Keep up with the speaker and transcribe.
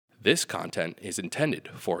This content is intended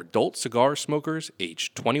for adult cigar smokers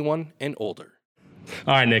aged 21 and older.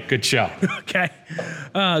 All right, Nick, good show. Okay.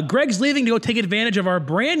 Greg's leaving to go take advantage of our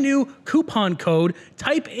brand new coupon code.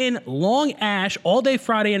 Type in Long Ash all day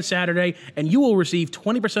Friday and Saturday, and you will receive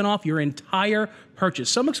 20% off your entire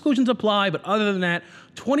purchase. Some exclusions apply, but other than that,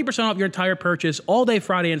 20% off your entire purchase all day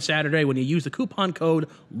Friday and Saturday when you use the coupon code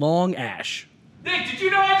Long Ash. Nick, did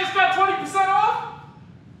you know I just got 20% off?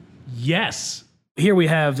 Yes. Here we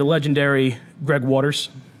have the legendary Greg Waters.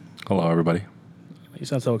 Hello, everybody. You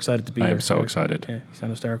sound so excited to be I here. am so excited. Yeah, you sound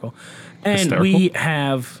hysterical. And Hysterical? we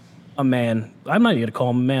have a man. I'm not even going to call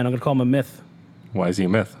him a man. I'm going to call him a myth. Why is he a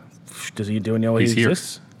myth? Does he do know He's he here.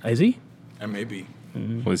 exists? Is he? And maybe.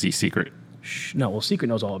 Was he secret? No, well, Secret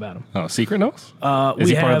knows all about him. Oh, secret knows? Is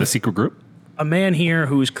we he part of have the secret group? a man here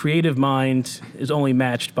whose creative mind is only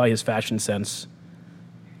matched by his fashion sense.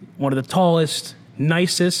 One of the tallest,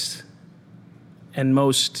 nicest, and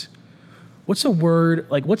most... What's a word?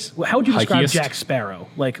 Like, how would you describe Hikiest? Jack Sparrow?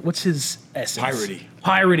 Like, what's his essence? Piratey.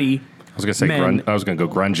 Piratey. I was going to say Man. I was going to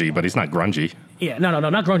go grungy, but he's not grungy. Yeah, no,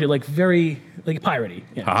 not grungy. Like, very, like, piratey.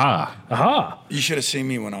 Yeah. Ah, Aha. You should have seen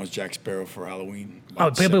me when I was Jack Sparrow for Halloween. Oh,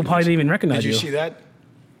 about people 7 probably years didn't even ago. recognize Did you you. see that?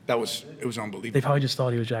 It was They unbelievable. probably just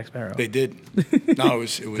thought he was Jack Sparrow. They did. No, it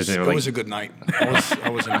was they like- a good night. I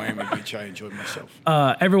was in Miami Beach. I enjoyed myself.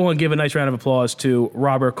 Everyone give a nice round of applause to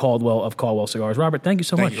Robert Caldwell of Caldwell Cigars. Robert, thank you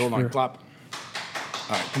so Thank much. you. Hold on. for- Clap.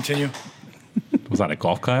 All right, continue. was that a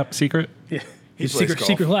golf clap secret? Yeah, He his plays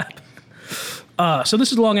secret golf. lap. So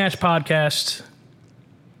this is Long Ash Podcast.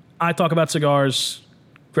 I talk about cigars,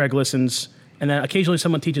 Greg listens, and then occasionally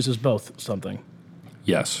someone teaches us both something.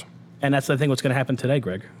 Yes. And that's, I think, what's going to happen today,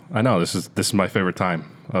 Greg. I know. This is my favorite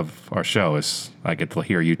time of our show is I get to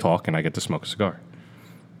hear you talk and I get to smoke a cigar,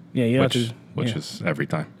 Yeah, you which have to, yeah. is every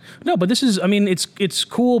time. No, but this is, I mean, it's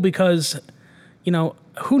cool because, you know,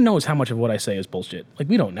 who knows how much of what I say is bullshit? Like,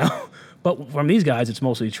 we don't know. But from these guys, it's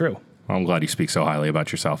mostly true. Well, I'm glad you speak so highly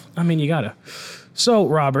about yourself. I mean, you gotta. So,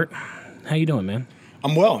 Robert, how you doing, man?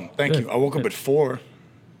 I'm well. Thank Good, you. I woke up at 4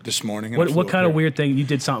 this morning. and I What flew kind up of here. weird thing? You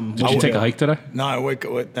did something. Did you take a hike today? No, I wake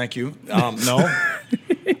up. Thank you. No,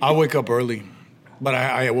 I wake up early, but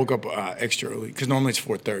I woke up extra early because normally it's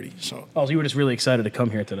 4:30. So, Oh, so you were just really excited to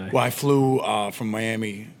come here today. well, I flew from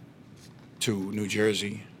Miami to New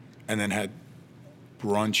Jersey, and then had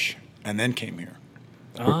brunch, and then came here.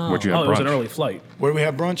 Where'd you have it was an brunch? early flight. Where do we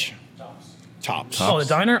have brunch? Tops. Oh, the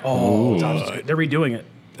diner? Oh, they're redoing it.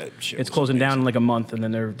 That shit It's was closing down in amazing. like a month, and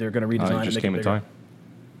then they're going to redesign Oh, it. you just make came it in bigger. time.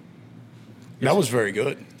 That was very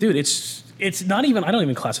good. Dude, it's not even, I don't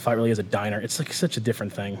even classify it really as a diner. It's like such a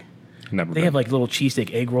different thing. Never They been. have like little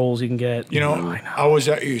cheesesteak egg rolls you can get. You know, I I was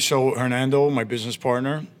at so Hernando, my business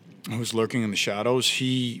partner, who's lurking in the shadows.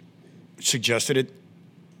 He suggested it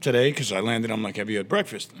today because I landed. I'm like, "Have you had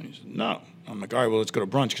breakfast?" And he said, "No." I'm like, "All right, well, let's go to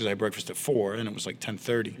brunch because I had breakfast at 4, and it was like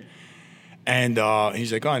 10:30." And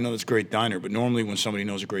he's like, "Oh, I know that's a great diner, but normally when somebody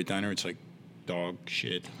knows a great diner, it's like dog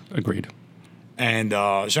shit." Agreed. And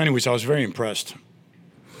so, anyways, I was very impressed.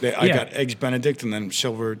 I Yeah. got eggs Benedict and then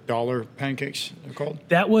silver dollar pancakes. They're called.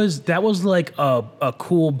 That was like a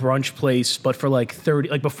cool brunch place, but for like 30,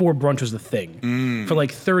 like before brunch was the thing. For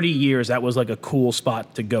like 30 years, that was like a cool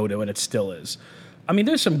spot to go to, and it still is. I mean,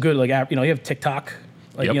 there's some good like you know, you have TikTok,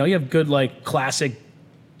 like Yep. you know, you have good like classic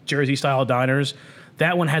Jersey style diners.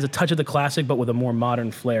 That one has a touch of the classic, but with a more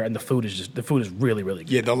modern flair, and the food is really really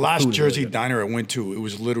good. Yeah, the last Food is really Jersey good. diner I went to, it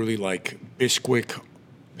was literally like Bisquick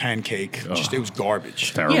pancake. Just it was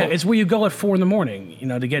garbage. Terrible. Yeah, it's where you go at 4 a.m, you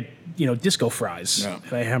know, to get disco fries Yeah.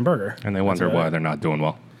 and a hamburger. and they wonder why they're not doing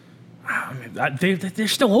well. They're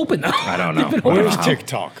still open though. I don't know. Where's Wow.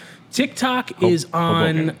 TikTok? TikTok is on.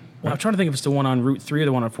 Hoboken. Well, I'm trying to think if it's the one on Route 3 or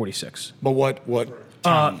the one on 46. But what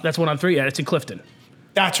town? That's one on 3. Yeah, it's in Clifton.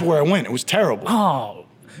 That's where I went. It was terrible. Oh,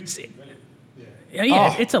 see,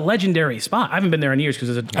 yeah, it's a legendary spot. I haven't been there in years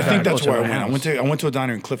because I think that's where I went. I went to a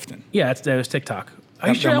diner in Clifton. Yeah, that was TikTok. Are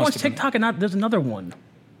you That- sure that that was must have been- TikTok and not? There's another one.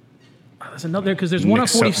 There's another because there's one on Nick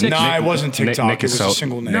So- 46. No, it wasn't TikTok. Nick it is was so, a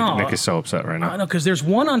single name. No. Nick is so upset right now. I know because there's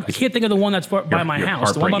one on. I can't think of the one that's by my you're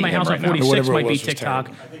house. The one by my heartbreaking house him on right now. 46 Whatever it might be was TikTok.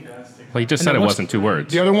 terrible. Well, he just And said then it what's- wasn't 2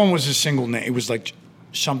 words. The other one was a single name. It was like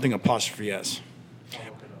something apostrophe S.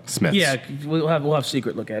 Smiths. Yeah, we'll have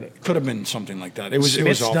secret look at it. Could have been something like that. It was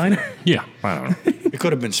Smith's awful. Diner. Yeah. I don't know. It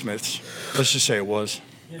could have been Smith's. Let's just say it was.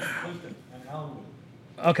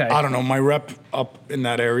 Okay. I don't know. My rep up in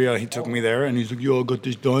that area, he took me there, and he's like, "Yo, I got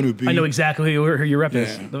this diner, B." I know exactly who your rep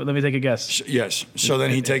is. Yeah. Let me take a guess. Yes. So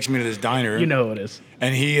then he takes me to this diner. You know who it is.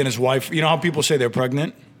 And he and his wife, you know how people say they're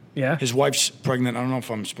pregnant? Yeah. His wife's pregnant. I don't know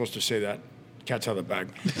if I'm supposed to say that. Cat's out of the bag.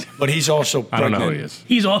 But he's also I don't pregnant. know who he is.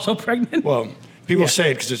 He's also pregnant. Well, People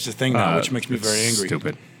say it because it's a thing now, which makes me it's very angry.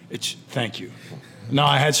 stupid. It's thank you. No,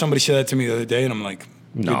 I had somebody say that to me the other day, and I'm like,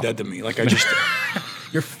 No. did that to me. Like I just,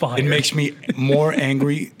 You're fired. it makes me more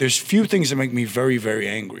angry. There's few things that make me very, very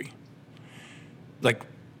angry. Like,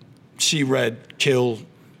 see red, kill,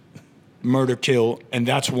 murder, kill, and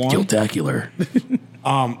that's one. Killtacular.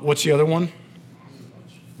 What's the other one?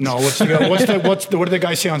 No, what's the what did the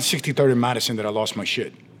guy say on 63rd and Madison that I lost my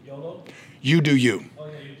shit? YOLO? You do you.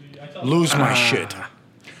 Lose my shit.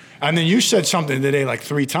 And then you said something today like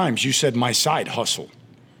 3 times. You said my side hustle.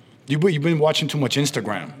 You've been watching too much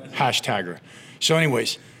Instagram. Hashtagger. So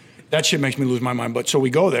anyways, that shit makes me lose my mind. But so we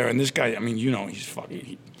go there, and this guy, I mean, you know, he's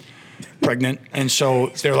fucking pregnant. And so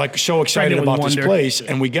they're like so excited Pregnant with about this wonder. place.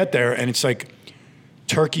 And we get there, and it's like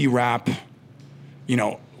turkey wrap, you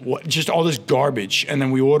know, just all this garbage. And then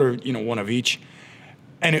we order, you know, one of each.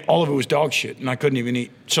 And all of it was dog shit, and I couldn't even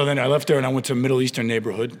eat. So then I left there, and I went to a Middle Eastern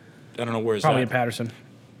neighborhood. I don't know where is Probably in that. Patterson.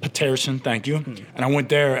 Patterson, thank you. And I went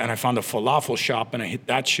there, and I found a falafel shop, and I hit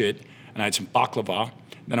that shit, and I had some baklava.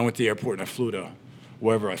 Then I went to the airport, and I flew to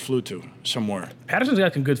wherever I flew to, somewhere. Patterson's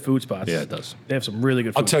got some good food spots. Yeah, it does. They have some really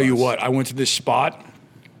good food I'll tell you spots. what, I went to this spot.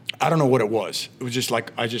 I don't know what it was. It was just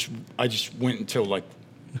like I just went until like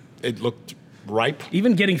it looked ripe.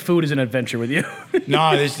 Even getting food is an adventure with you.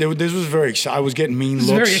 Nah, this was very exciting. I was getting mean It's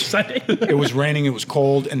looks. very exciting. It was raining, it was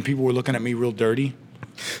cold, and people were looking at me real dirty.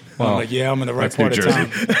 Well, I'm like, yeah, I'm in the right that's New part of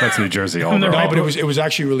Jersey. town. That's New Jersey all the over. No, right- but it was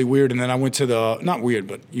actually really weird. And then I went to not weird,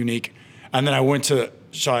 but unique. And then I went to,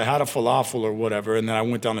 so I had a falafel or whatever. And then I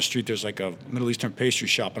went down the street. There's like a Middle Eastern pastry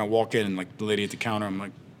shop. And I walk in, and like the lady at the counter, I'm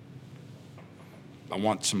like, I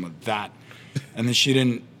want some of that. And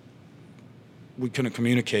then we couldn't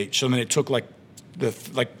communicate. So then it took like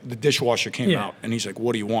the dishwasher came Yeah. out. And he's like,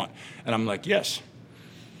 what do you want? And I'm like, yes.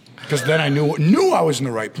 Because then I knew I was in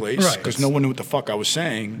the right place. Right. Because no one knew what the fuck I was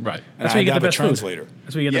saying. Right. And That's I where you had get to the have best a food. translator.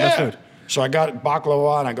 That's where you get the best food. So I got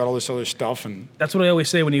baklava and I got all this other stuff, and That's what I always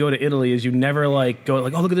say when you go to Italy is you never like go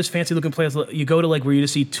like, oh, look at this fancy looking place. You go to like where you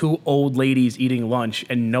just see 2 old ladies eating lunch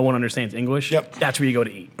and no one understands English. Yep. That's where you go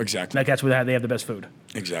to eat. Exactly. Like that's where they have the best food.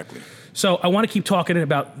 exactly. So I want to keep talking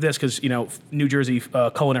about this because, you know, New Jersey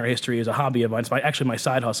culinary history is a hobby of mine. It's actually my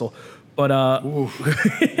side hustle. But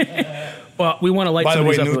well, we want to light By the some of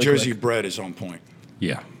way, these up New really Jersey quick. bread is on point.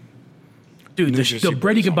 Yeah. Dude, Jersey the bread you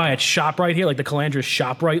bread is can buy at ShopRite here, like the Calandra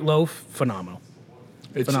ShopRite loaf, phenomenal.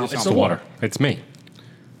 It's Phenomenal. It's on the point. Water. It's me.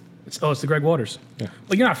 It's the Greg Waters. Yeah.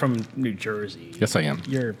 Well, you're not from New Jersey. Yes, I am.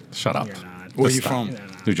 You're Shut up. You're not. Where are Just you stop.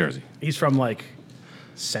 from? New Jersey. He's from like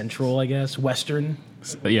Central, I guess, Western.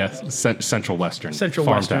 Yeah, Central Western. Central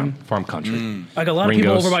farm Western. Town, farm country. Like a lot of people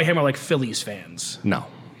Ringo's. over by him are like Phillies fans. No,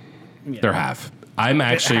 there have. I'm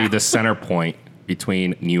actually the center point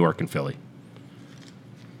between New York and Philly.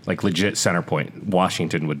 Like legit center point.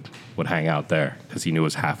 Washington would hang out there because he knew it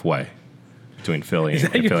was halfway between Philly and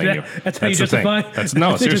Philly and New York. That's how you the thing. justify?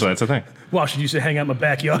 No, seriously, that's the thing. Well, should you say hang out in my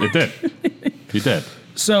backyard? It did. You did.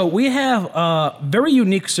 So we have very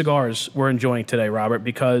unique cigars we're enjoying today, Robert,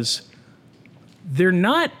 because they're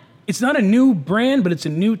not. It's not a new brand, but it's a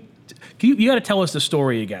new. You got to tell us the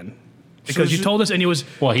story again, because you told us, and it was.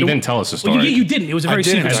 Well, he didn't tell us the story. Well, you didn't. It was a very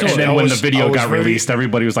didn't, secret actually. And story. then I when was- the I video was got very- released,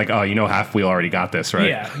 everybody was like, "Oh, you know, Half Wheel already got this, right?"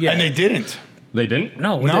 Yeah. And they didn't. They didn't.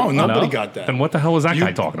 No, No, nobody No? got that. Then what the hell was that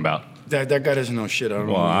guy talking about? That guy doesn't know shit. I don't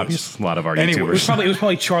know. Well, who he is. obviously, a lot of our Anyway, YouTubers. It was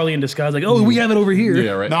probably Charlie in disguise, like, oh, we have it over here.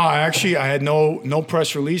 Yeah, right. No, I had no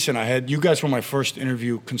press release, and you guys were my first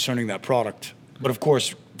interview concerning that product. But of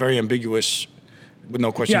course, very ambiguous, with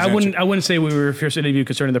no questions Yeah, answered. I wouldn't say we were first interview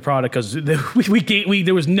concerning the product because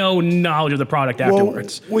there was no knowledge of the product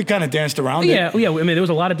afterwards. Well, we kind of danced around Yeah, it. yeah. I mean, there was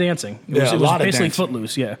a lot of dancing. It Yeah, was, a it was lot of basically dancing.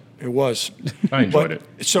 Footloose. Yeah. It was. I enjoyed But-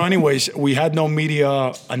 it. So, anyways, we had no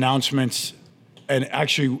media announcements, and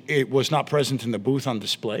actually, it was not present in the booth on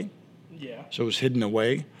display. Yeah. So it was hidden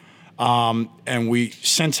away. And we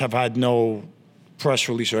since have had no press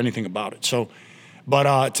release or anything about it. So,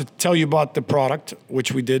 but to tell you about the product,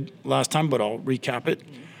 which we did last time, but I'll recap it.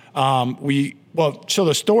 So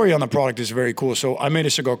the story on the product is very cool. So I made a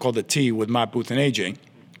cigar called the T with Matt Booth and AJ.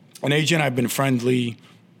 And AJ and I have been friendly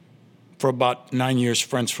for about 9 years,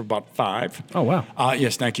 friends for about 5. Oh, wow.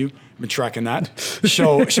 Yes, thank you. Been tracking that.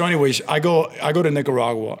 So anyways, I go to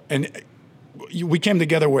Nicaragua, and we came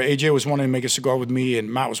together where AJ was wanting to make a cigar with me,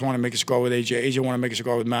 and Matt was wanting to make a cigar with AJ. AJ wanted to make a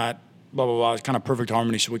cigar with Matt. Blah blah blah. It's kind of perfect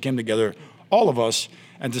harmony. So we came together, all of us,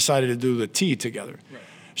 and decided to do the tea together. Right.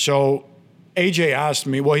 So AJ asked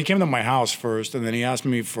me. Well, he came to my house first, and then he asked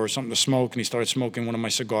me for something to smoke, and he started smoking one of my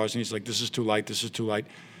cigars, and he's like, "This is too light. This is too light."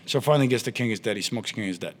 So finally, he gets the King is Dead. He smokes King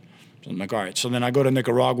is Dead. So I'm like, all right. So then I go to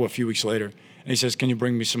Nicaragua a few weeks later, and he says, can you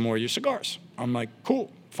bring me some more of your cigars? I'm like,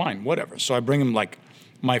 cool, fine, whatever. So I bring him like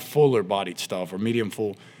my fuller bodied stuff or medium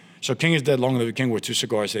full. So King is Dead, Long Live the King were two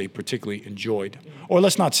cigars that he particularly enjoyed. Or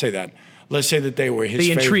let's not say that. Let's say that they were his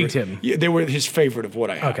favorite. They intrigued him. Yeah, they were his favorite of what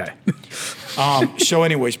I had. Okay. So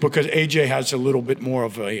anyways, because AJ has a little bit more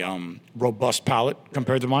of a robust palate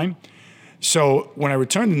compared to mine. So when I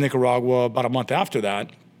returned to Nicaragua about a month after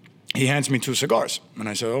that, he hands me two cigars. And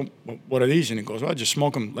I said, oh, what are these? And he goes, well, just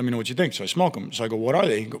smoke them. Let me know what you think. So I smoke them. So I go, what are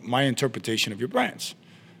they? He goes, my interpretation of your brands.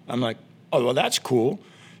 I'm like, oh, well, that's cool.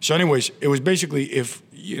 So anyways, it was basically if,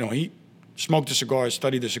 he smoked the cigars,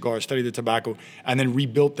 studied the tobacco, and then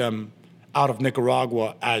rebuilt them out of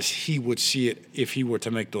Nicaragua as he would see it if he were to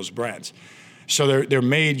make those brands. So they're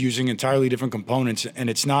made using entirely different components, and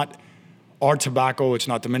it's not our tobacco, it's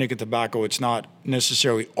not Dominican tobacco, it's not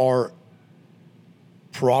necessarily our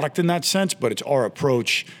product in that sense, but it's our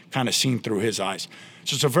approach kind of seen through his eyes.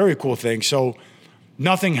 So it's a very cool thing. So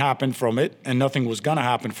nothing happened from it, and nothing was going to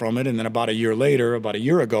happen from it. And then about a year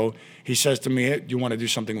ago, he says to me, hey, do you want to do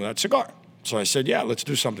something with that cigar? So I said, yeah, let's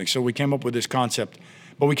do something. So we came up with this concept,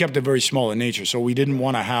 but we kept it very small in nature. So we didn't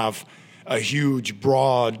want to have a huge,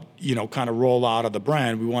 broad, kind of rollout of the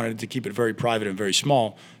brand. We wanted to keep it very private and very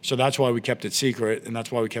small. So that's why we kept it secret, and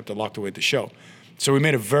that's why we kept it locked away at the show. So we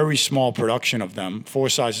made a very small production of them, 4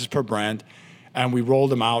 sizes per brand, and we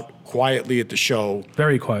rolled them out quietly at the show.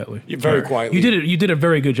 Very quietly. Yeah, very quietly. You did a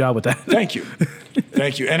very good job with that. Thank you.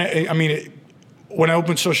 Thank you. And I mean, when I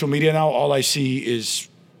open social media now, all I see is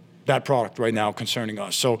that product right now concerning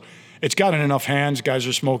us. So it's gotten enough hands. Guys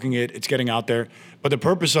are smoking it. It's getting out there. But the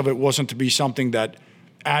purpose of it wasn't to be something that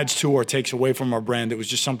adds to or takes away from our brand. It was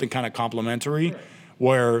just something kind of complimentary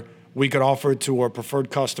where we could offer it to our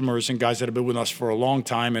preferred customers and guys that have been with us for a long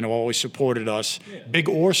time and have always supported us, big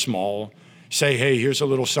or small, say, hey, here's a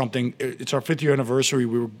little something. It's our 5th year anniversary.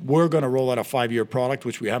 We're going to roll out a 5-year product,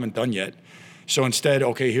 which we haven't done yet. So instead,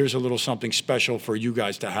 okay, here's a little something special for you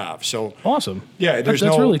guys to have. So awesome. Yeah, that's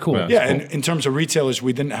really cool. Yeah, and in terms of retailers,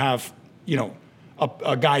 we didn't have,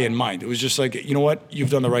 a guy in mind. It was just like, you know what,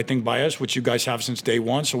 you've done the right thing by us, which you guys have since day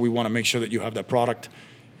one. So we want to make sure that you have that product.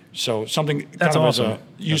 So something that's kind of awesome. as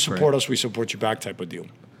you that's support us, we support you back type of deal.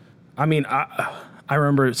 I mean, I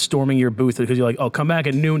remember storming your booth because you're like, oh, come back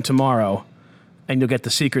at noon tomorrow, and you'll get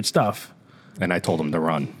the secret stuff. And I told him to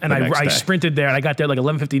run. And I sprinted there, and I got there like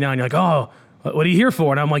 11:59. You're like, oh, what are you here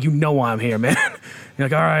for? And I'm like, why I'm here, man. You're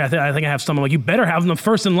like, all right, I think I have something. I'm like, you better have them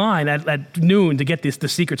first in line at noon to get the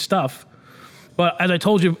secret stuff. But as I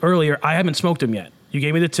told you earlier, I haven't smoked them yet. You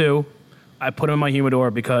gave me the 2. I put them in my humidor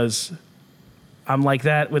because I'm like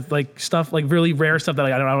that with like stuff, like really rare stuff that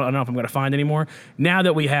I don't know if I'm going to find anymore. Now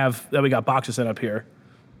that we got boxes set up here,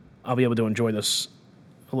 I'll be able to enjoy this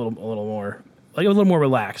a little more, like a little more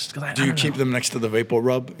relaxed. Do you keep them next to the Vapor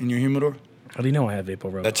Rub in your humidor? How do you know I have Vapor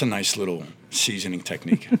Rub? That's a nice little seasoning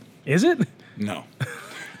technique. Is it? No.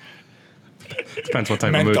 Depends what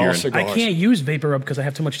type of mood you're in. Cigars. I can't use Vapor Rub because I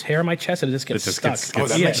have too much hair on my chest and it just gets stuck. Oh,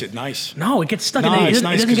 that makes it nice. No, it gets stuck. No, it's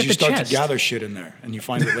nice because you start to gather shit in there and you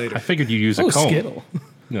find it later. I figured you'd use a comb. Skittle.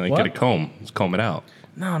 Get a comb. Just comb it out.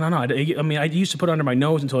 No. I mean, I used to put it under my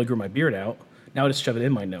nose until I grew my beard out. Now I just shove it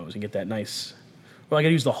in my nose and get that nice. Well, I got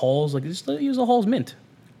to use the Halls. Like, just use the Halls mint.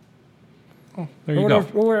 Oh, there you go.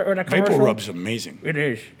 Vapor Rub's amazing. It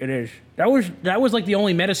is. That was like the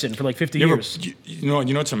only medicine for like 50 years. You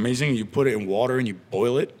know what's amazing? You put it in water and you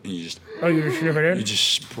boil it and you just sniff it in? You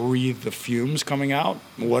just breathe the fumes coming out.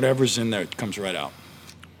 Whatever's in there comes right out.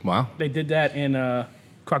 Wow. They did that in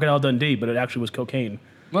Crocodile Dundee, but it actually was cocaine.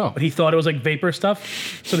 Oh. But he thought it was like vapor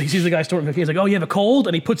stuff. So he sees the guy storing cocaine. He's like, oh, you have a cold?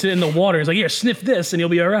 And he puts it in the water. He's like, here, sniff this and you'll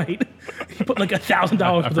be all right. He put like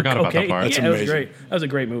 $1,000 worth of cocaine. About that part. That's it amazing. was great. That was a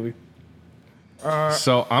great movie.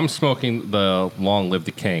 So I'm smoking the Long Live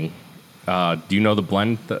the King. Do you know the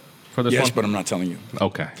blend for this one? Yes, but I'm not telling you.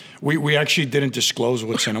 Okay. We actually didn't disclose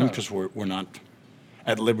what's in them because we're not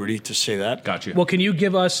at liberty to say that. Gotcha. Well, can you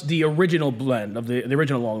give us the original blend of the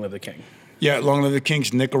original Long Live the King? Yeah, Long Live the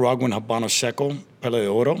King's Nicaraguan Habano Seco, Pele de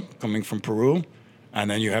Oro, coming from Peru. And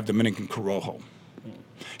then you have Dominican Corojo.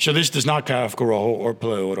 So this does not have Corojo or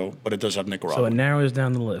Pele de Oro, but it does have Nicaragua. So it narrows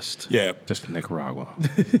down the list. Yeah. Just Nicaragua.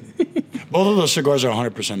 Both of those cigars are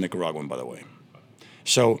 100% Nicaraguan, by the way.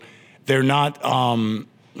 So they're not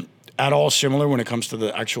at all similar when it comes to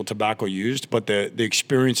the actual tobacco used, but the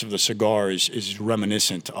experience of the cigar is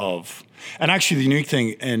reminiscent of. And actually, the unique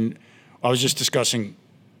thing, and I was just discussing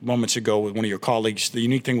moments ago with one of your colleagues, the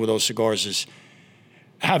unique thing with those cigars is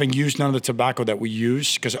having used none of the tobacco that we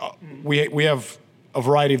use, because we have a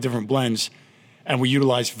variety of different blends. And we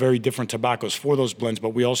utilize very different tobaccos for those blends, but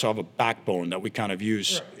we also have a backbone that we kind of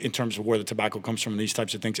use in terms of where the tobacco comes from and these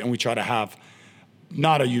types of things. And we try to have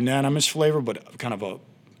not a unanimous flavor, but kind of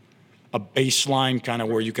a baseline kind of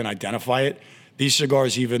where you can identify it. These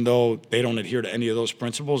cigars, even though they don't adhere to any of those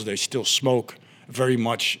principles, they still smoke very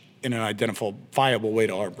much in an identifiable way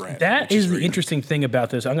to our brand. That is the interesting thing about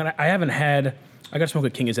this. I got to smoke a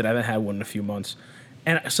King is It. I haven't had one in a few months.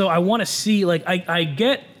 And so I want to see, like, I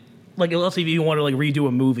get, like, let's say if you want to, like, redo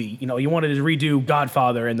a movie, you know, you wanted to redo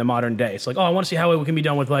Godfather in the modern day. It's like, oh, I want to see how it can be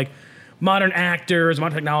done with, like, modern actors,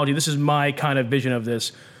 modern technology. This is my kind of vision of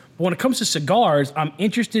this. But when it comes to cigars, I'm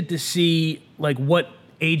interested to see, like, what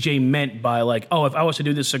AJ meant by, like, oh, if I was to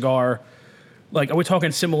do this cigar, like, are we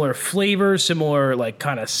talking similar flavors, similar, like,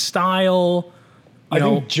 kind of style? I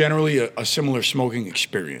think generally a similar smoking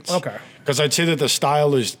experience. Okay. Because I'd say that the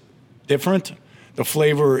style is different. The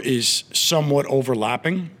flavor is somewhat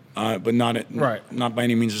overlapping, but not by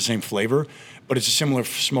any means the same flavor. But it's a similar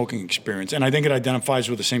smoking experience. And I think it identifies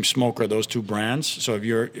with the same smoker, those two brands. So if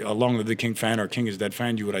you're a Long Live the King fan or King is Dead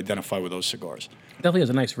fan, you would identify with those cigars. Definitely has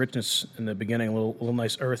a nice richness in the beginning, a little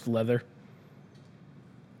nice earth leather.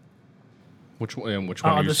 Which one?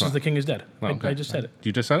 Are you This is the King is Dead. Oh, okay. I just said it.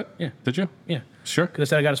 You just said it? Yeah. Did you? Yeah. Sure. Because I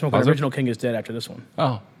said I got to smoke Was an it? original King is Dead after this one.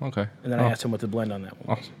 Oh, okay. And then I asked him what the blend on that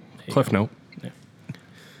one was. Cliff note.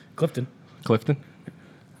 Clifton. Clifton.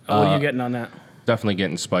 What are you getting on that? Definitely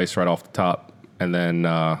getting spice right off the top. And then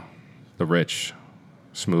the rich,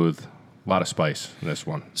 smooth, a lot of spice in this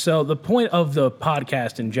one. So the point of the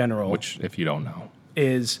podcast in general, Which, if you don't know,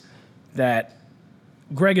 is that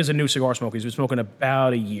Greg is a new cigar smoker. He's been smoking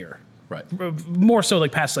about a year. right? More so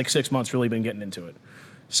like past like 6 months, really been getting into it.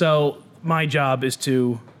 So my job is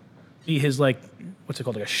to be his, like, what's it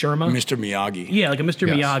called, like a Sherma? Mr. Miyagi. Yeah, like a Mr.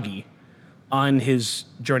 Yes. Miyagi on his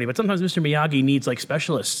journey. But sometimes Mr. Miyagi needs like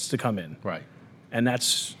specialists to come in. Right. And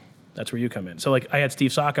that's where you come in. So like I had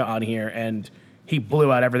Steve Saka on here and he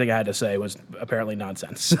blew out everything I had to say was apparently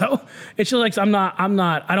nonsense. So it's just like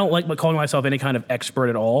I don't like calling myself any kind of expert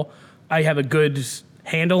at all. I have a good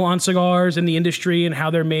handle on cigars in the industry and how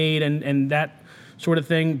they're made and that sort of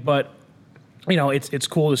thing. But you know, it's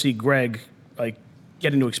cool to see Greg like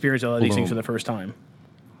getting to experience all of these things for the first time.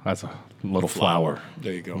 That's a little flower.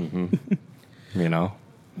 There you go. Mm-hmm. You know?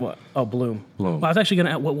 What? Oh, Bloom. Bloom. Well, I was actually going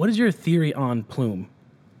to ask, what is your theory on Plume?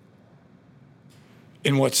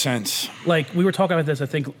 In what sense? Like, we were talking about this, I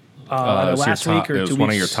think, either last week or 2 weeks. It was one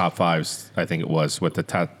of your top fives, I think it was, with the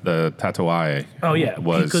Tatuaje. Oh, yeah.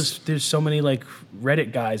 Was, because there's so many, like,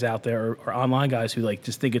 Reddit guys out there or online guys who, like,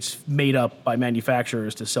 just think it's made up by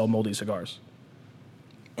manufacturers to sell moldy cigars.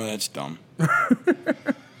 Well, that's dumb.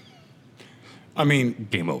 I mean,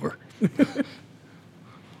 game over.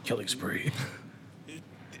 Killing spree.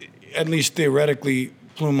 at least theoretically,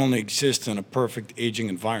 Plume only exists in a perfect aging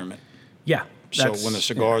environment. Yeah. So when the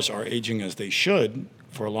cigars are aging as they should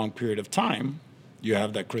for a long period of time, you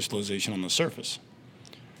have that crystallization on the surface.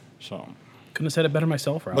 So, couldn't have said it better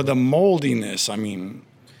myself, Robert. but the moldiness, I mean,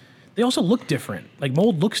 they also look different. Like,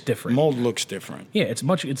 mold looks different. mold looks different. Yeah,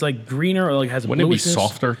 it's like greener or like has a Wouldn't it be bluishness.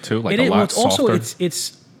 softer, too? Like It a is. lot Well, it's also softer?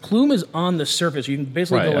 it's Plume is on the surface. You can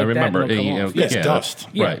basically Right, go like I remember. that and it'll come You know, off. Yeah, it's yeah, dust.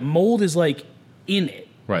 Yeah, Right. mold is like in it.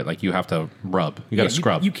 Right, like you have to rub. You got to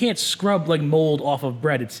scrub. You can't scrub like mold off of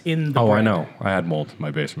bread. It's in the Oh, bread. I know. I had mold in my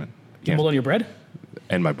basement. You mold on your bread?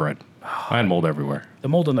 And my bread. I had mold everywhere. The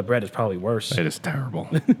mold on the bread is probably worse. It is terrible.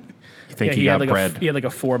 You think he you had got like bread? he had like a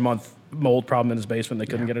 4-month mold problem in his basement. They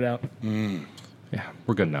couldn't get it out. Yeah,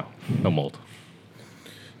 we're good now. No mold.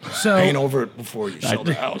 So Paint over it before you sell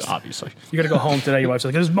the house. Obviously. you're gonna go home today. Your wife's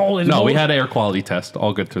like, "There's mold." No, we had air quality test.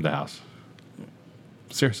 All good through the house.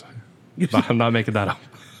 Seriously. I'm not making that up.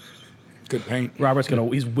 Good paint. Robert's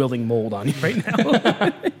he's willing mold on you right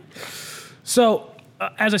now. So,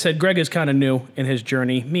 as I said, Greg is kind of new in his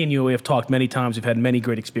journey. Me and you, we have talked many times. We've had many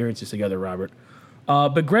great experiences together, Robert.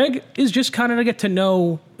 But Greg is just kind of to get to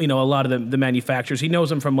know, a lot of the manufacturers. He knows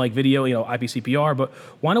them from like video, IPCPR. But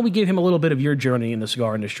why don't we give him a little bit of your journey in the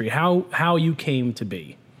cigar industry? How you came to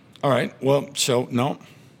be? All right. Well, so no.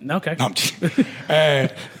 Okay. I'm just-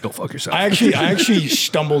 Go fuck yourself. I actually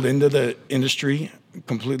stumbled into the industry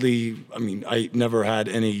completely. I mean, I never had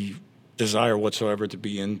any desire whatsoever to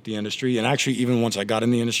be in the industry. And actually, even once I got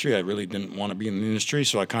in the industry, I really didn't want to be in the industry.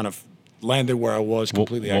 So I kind of landed where I was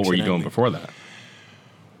completely What were you doing accidentally. before that?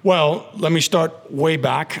 Well, let me start way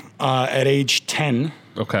back. At age 10,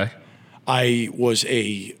 Okay. I was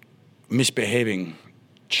a misbehaving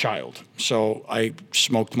child. So I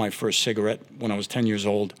smoked my first cigarette when I was 10 years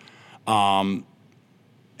old, and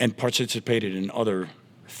participated in other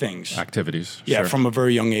things. Activities. Yeah, sure. from a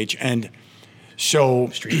very young age. And So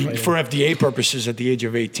fighting. for FDA purposes, at the age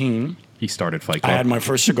of 18, He started Fight I Club. had my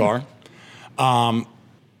first cigar.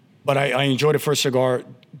 But I enjoyed a first cigar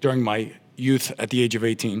during my youth at the age of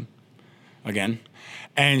 18, again.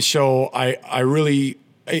 And so I really,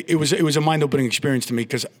 it was a mind-opening experience to me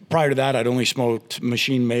because prior to that, I'd only smoked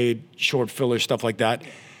machine-made, short filler, stuff like that.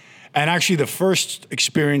 And actually the first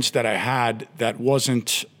experience that I had that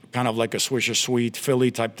wasn't kind of like a Swisher Sweet Philly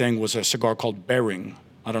type thing was a cigar called Bering.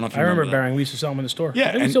 I don't know if you I remember that. Bering. We used to sell them in the store. Yeah, I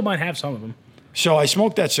think we and- still might have some of them. So I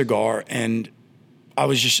smoked that cigar, and I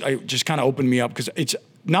just kind of opened me up because it's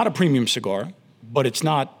not a premium cigar, but it's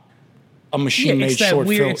not a Yeah, machine-made it's that short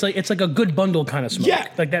weird. fill. It's like a good bundle kind of smoke. Yeah.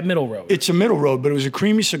 Like that middle road. It's a middle road, but it was a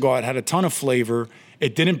creamy cigar. It had a ton of flavor.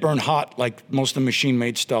 It didn't burn hot like most of the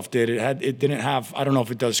machine-made stuff did. It didn't have. I don't know if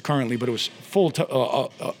it does currently, but it was full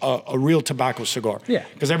a real tobacco cigar. Yeah.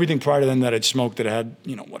 Because everything prior to then that I'd smoked, it had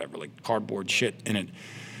whatever like cardboard shit in it.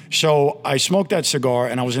 So I smoked that cigar,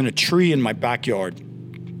 and I was in a tree in my backyard,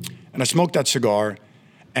 and I smoked that cigar,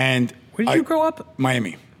 and Where did you grow up?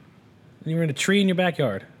 Miami. You were in a tree in your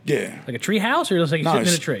backyard. Yeah. Like a tree house, or just like No, sitting in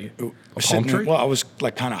a it's- tree? sitting tree? Well, I was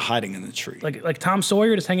like kind of hiding in the tree. Like Tom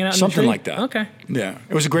Sawyer, just hanging out in Something the tree? like that. Okay. Yeah.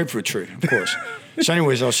 It was a grapefruit tree, of course. So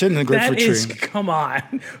anyways, I was sitting in the That grapefruit is, tree. come on.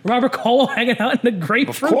 Robert Cole hanging out in the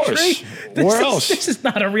grapefruit course. tree? Where else? This is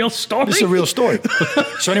not a real story. This is a real story.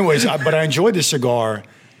 So anyways, but I enjoyed this cigar,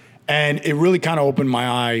 and it really kind of opened my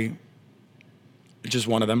eye, just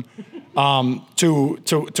one of them,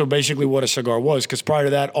 to basically what a cigar was. Because prior to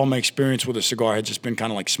that, all my experience with a cigar had just been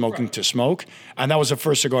kind of like smoking to smoke. And that was the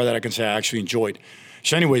first cigar that I can say I actually enjoyed.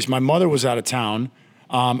 So anyways, my mother was out of town,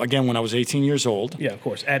 again, when I was 18 years old. Yeah, of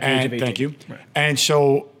course. At the age of 18. Thank you. Right. And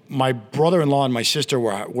so my brother-in-law and my sister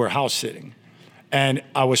were house sitting. And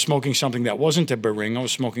I was smoking something that wasn't a Bering. I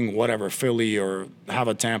was smoking whatever, Philly or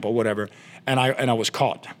Havatamp or whatever. And I was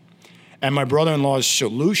caught. And my brother-in-law's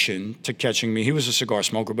solution to catching me, he was a cigar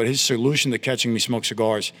smoker, but his solution to catching me smoke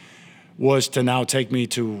cigars was to now take me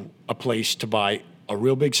to a place to buy a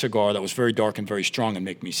real big cigar that was very dark and very strong and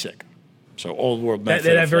make me sick. So old world That,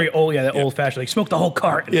 method. that of very like- old, old fashioned. Like smoke the whole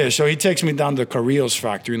cart. Yeah, so he takes me down to Carrillo's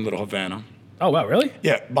factory in Little Havana. Oh wow, really?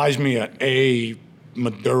 Yeah, buys me a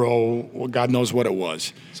Maduro, well, God knows what it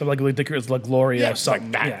was. So like it's like Gloria or It's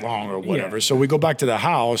something. like that Yeah. long or whatever. Yeah. So we go back to the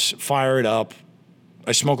house, fire it up.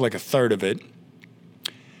 I smoke like a third of it.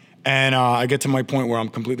 And I get to my point where I'm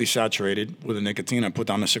completely saturated with the nicotine. I put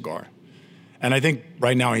down the cigar. And I think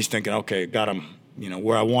right now he's thinking, okay, got him,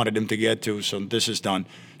 where I wanted him to get to, so this is done.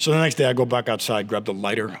 So the next day I go back outside, grab the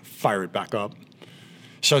lighter, fire it back up.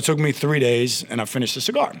 So it took me 3 days, and I finished the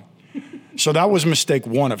cigar. So that was mistake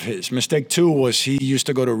one of his. Mistake two was he used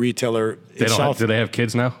to go to a retailer in South. Do they have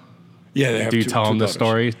kids now? Yeah, they have Do you two- tell two him the daughters.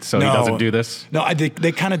 story so he doesn't do this? No,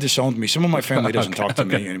 they kind of disowned me. Some of my family doesn't talk to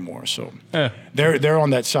me anymore, so they're on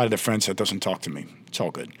that side of the fence that doesn't talk to me. It's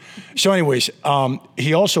all good. So, anyways,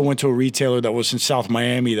 he also went to a retailer that was in South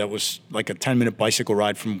Miami that was like a 10-minute bicycle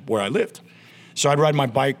ride from where I lived. So I'd ride my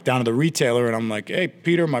bike down to the retailer, and I'm like, "Hey,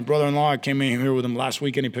 Peter, my brother-in-law, I came in here with him last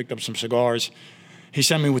weekend. He picked up some cigars. He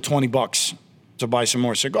sent me with $20 to buy some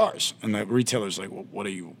more cigars." And the retailer's like, "Well,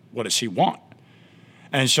 what does he want?"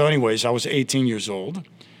 And so anyways, I was 18 years old,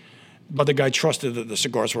 but the guy trusted that the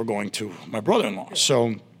cigars were going to my brother-in-law.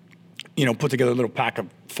 So, put together a little pack of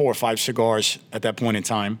 4 or 5 cigars at that point in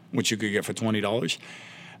time, which you could get for $20.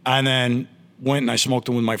 And then went and I smoked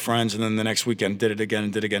them with my friends, and then the next weekend did it again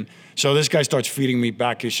and did it again. So this guy starts feeding me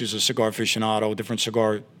back issues of Cigar Aficionado, different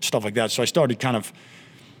cigar, stuff like that. So I started kind of,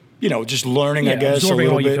 just learning, I guess, a absorbing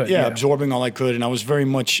little all you bit. could, Yeah, yeah. absorbing all I could. And I was very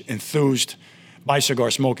much enthused by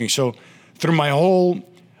cigar smoking. So through my whole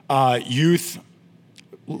youth,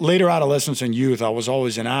 later adolescence and youth, I was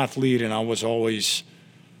always an athlete, and I was always,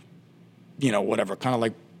 whatever, kind of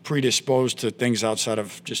like predisposed to things outside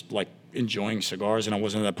of just like enjoying cigars, and I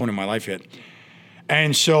wasn't at that point in my life yet.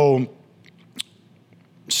 And so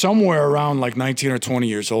somewhere around like 19 or 20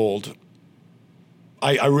 years old,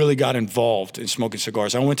 I really got involved in smoking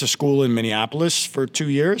cigars. I went to school in Minneapolis for 2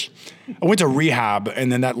 years. I went to rehab,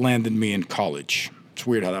 and then that landed me in college. It's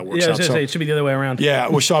weird how that works Yeah, I out. was gonna So- say, it should be the other way around. yeah,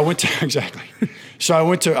 well, so I went to exactly. So I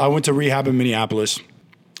went to rehab in Minneapolis,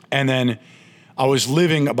 and then I was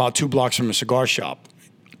living about 2 blocks from a cigar shop.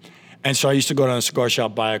 And so I used to go down to the cigar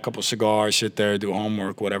shop, buy a couple cigars, sit there, do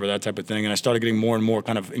homework, whatever, that type of thing. And I started getting more and more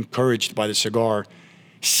kind of encouraged by the cigar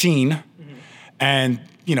scene. And,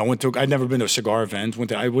 I'd never been to a cigar event.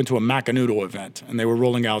 I went to a Macanudo event, and they were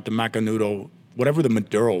rolling out the Macanudo, whatever the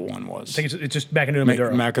Maduro one was. I think it's just back into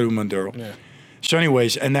Maduro. Macanudo Maduro. So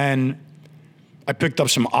anyways, and then I picked up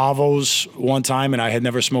some Avos one time, and I had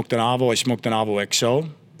never smoked an Avo. I smoked an Avo XO,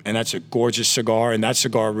 and that's a gorgeous cigar, and that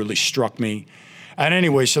cigar really struck me. And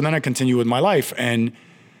anyway, so then I continued with my life, and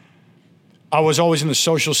I was always in the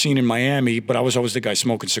social scene in Miami, but I was always the guy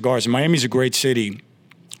smoking cigars. And Miami's a great city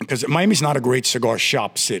because Miami's not a great cigar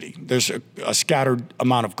shop city. There's a scattered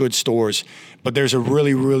amount of good stores, but there's a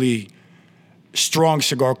really, really strong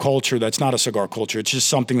cigar culture that's not a cigar culture. It's just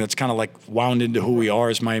something that's kind of like wound into who we are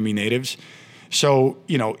as Miami natives. So,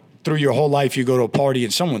 you know, through your whole life, you go to a party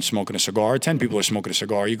and someone's smoking a cigar. 10 people are smoking a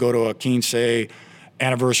cigar. You go to a quince,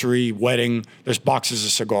 anniversary, wedding, there's boxes of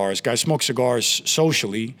cigars. Guys smoke cigars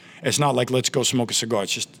socially. It's not like, let's go smoke a cigar.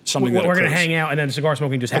 It's just something that We're going to occurs. hang out, and then cigar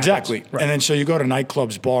smoking just happens. Exactly. Right. And then so you go to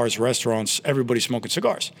nightclubs, bars, restaurants, everybody's smoking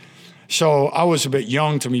cigars. So I was a bit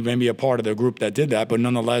young to be maybe a part of the group that did that, but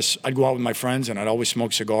nonetheless, I'd go out with my friends and I'd always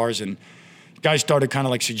smoke cigars, and guys started kind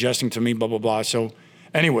of like suggesting to me, blah, blah, blah. So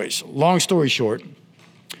anyways, long story short,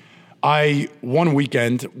 I, one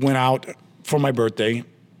weekend, went out for my birthday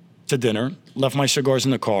to dinner, left my cigars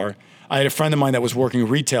in the car. I had a friend of mine that was working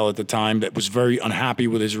retail at the time that was very unhappy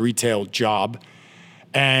with his retail job.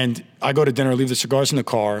 And I go to dinner, leave the cigars in the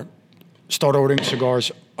car, start ordering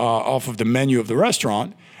cigars off of the menu of the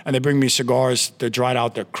restaurant, and they bring me cigars. They're dried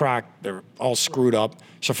out, they're cracked, they're all screwed up.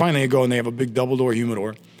 So finally I go and they have a big double-door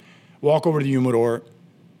humidor. Walk over to the humidor.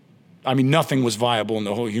 I mean, nothing was viable in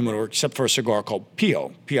the whole humidor except for a cigar called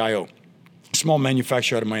Pio, P-I-O. Small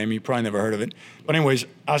manufacturer out of Miami. You probably never heard of it. But anyways,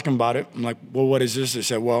 ask them about it. I'm like, well, what is this? They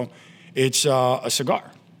said, well, it's a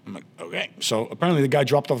cigar. I'm like, okay. So apparently the guy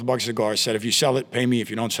dropped off a box of cigars, said, if you sell it, pay me. If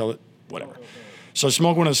you don't sell it, whatever. So I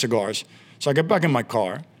smoked one of the cigars. So I get back in my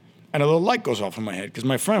car, and a little light goes off in my head because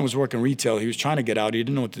my friend was working retail. He was trying to get out. He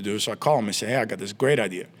didn't know what to do. So I call him and say, hey, I got this great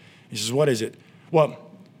idea. He says, what is it? Well,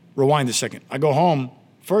 rewind a second. I go home.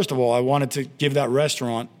 First of all, I wanted to give that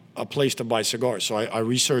restaurant a place to buy cigars. So I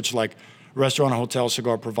researched like restaurant and hotel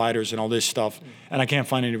cigar providers and all this stuff, and I can't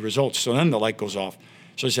find any results. So then the light goes off.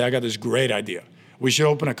 So I say, I got this great idea. We should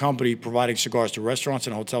open a company providing cigars to restaurants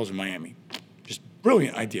and hotels in Miami. Just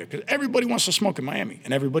brilliant idea, because everybody wants to smoke in Miami,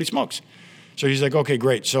 and everybody smokes. So he's like, okay,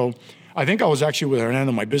 great. So I think I was actually with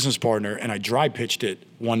Hernando, my business partner, and I dry pitched it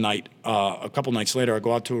one night. A couple nights later, I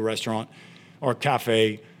go out to a restaurant or a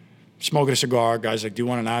cafe, smoking a cigar. Guy's like, do you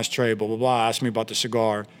want an ashtray, blah, blah, blah. Ask me about the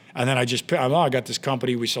cigar. And then I got this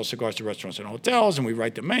company. We sell cigars to restaurants and hotels, and we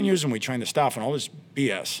write the menus, and we train the staff, and all this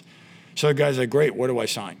BS. So the guy's like, great, where do I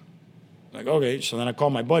sign? I'm like, okay. So then I call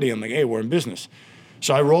my buddy. I'm like, hey, we're in business.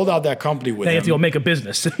 So I rolled out that company with They him. have to go make a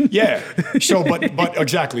business. Yeah. So, but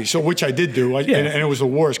exactly. So, which I did do. And it was the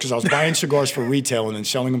worst because I was buying cigars for retail and then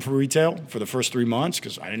selling them for retail for the first 3 months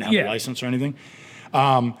because I didn't have a license or anything.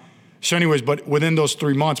 So anyways, but within those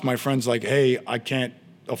 3 months, my friend's like, hey, I can't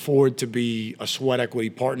afford to be a sweat equity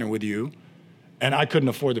partner with you. And I couldn't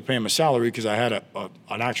afford to pay him a salary because I had an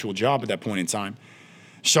actual job at that point in time.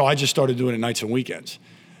 So I just started doing it nights and weekends.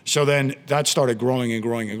 So then that started growing and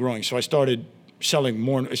growing and growing. So I started selling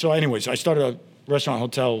more. So anyways, I started a restaurant,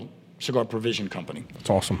 hotel, cigar provision company. That's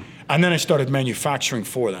awesome. And then I started manufacturing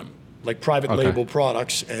for them, like private label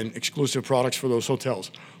products and exclusive products for those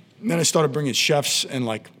hotels. And then I started bringing chefs and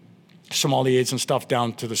like sommeliers and stuff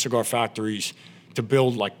down to the cigar factories to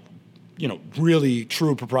build like, you know, really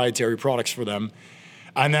true proprietary products for them.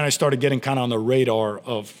 And then I started getting kind of on the radar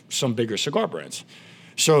of some bigger cigar brands.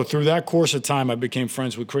 So through that course of time, I became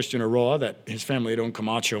friends with Christian Aroa, that his family had owned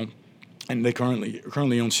Camacho, and they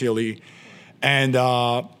currently own CLE. And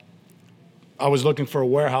I was looking for a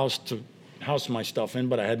warehouse to house my stuff in,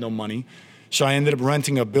 but I had no money. So I ended up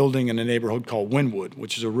renting a building in a neighborhood called Wynwood,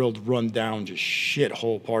 which is a real run-down, just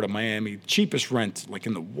shithole part of Miami. Cheapest rent, like,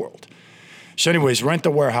 in the world. So anyways, rent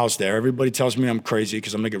a warehouse there. Everybody tells me I'm crazy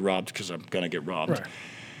because I'm going to get robbed because I'm going to get robbed.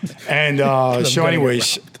 Right. And so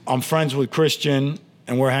anyways, I'm friends with Christian,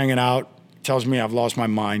 and we're hanging out. Tells me I've lost my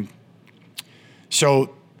mind.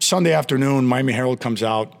 So Sunday afternoon, Miami Herald comes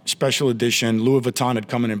out, special edition. Louis Vuitton had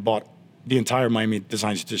come in and bought the entire Miami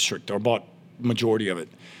Designs District, or bought majority of it.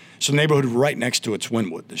 So the neighborhood right next to it's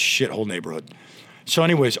Wynwood, this shithole neighborhood. So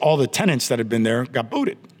anyways, all the tenants that had been there got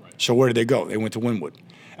booted. So where did they go? They went to Wynwood.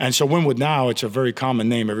 And so Wynwood now, it's a very common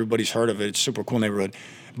name. Everybody's heard of it. It's a super cool neighborhood.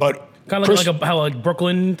 But Kind of like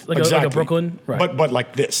Brooklyn, like a Brooklyn, right? But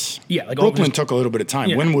like this. Yeah, like Brooklyn took a little bit of time.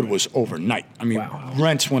 Yeah. Wynwood was overnight. I mean,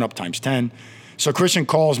 rents went up times 10. So Christian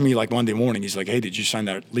calls me like Monday morning. He's like, hey, did you sign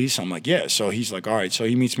that lease? I'm like, yeah. So he's like, all right. So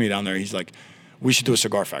he meets me down there. He's like, we should do a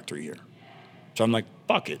cigar factory here. So I'm like,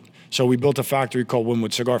 fuck it. So we built a factory called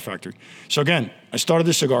Wynwood Cigar Factory. So again, I started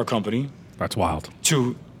this cigar company. That's wild.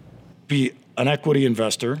 To be an equity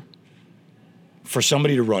investor, for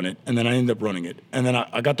somebody to run it, and then I ended up running it. And then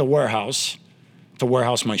I got the warehouse to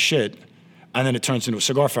warehouse my shit, and then it turns into a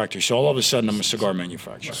cigar factory. So all of a sudden, I'm a cigar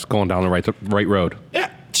manufacturer. Just going down the right road. Yeah.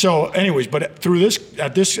 So, anyways, but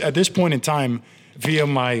at this point in time, via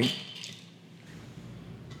my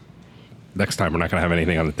Next time, we're not going to have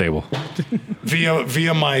anything on the table.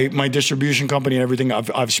 via my distribution company and everything,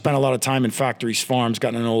 I've spent a lot of time in factories, farms,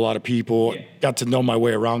 gotten to know a lot of people, got to know my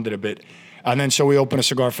way around it a bit. And then so we opened a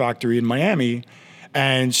cigar factory in Miami.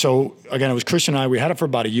 And so, again, it was Christian and I. We had it for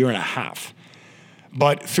about a year and a half.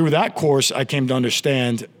 But through that course, I came to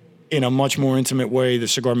understand in a much more intimate way the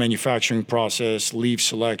cigar manufacturing process, leaf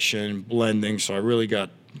selection, blending. So I really got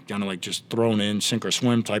kind of like just thrown in, sink or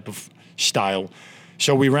swim type of style.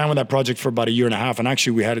 So we ran with that project for about a year and a half, and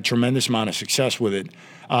actually we had a tremendous amount of success with it.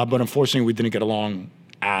 But unfortunately, we didn't get along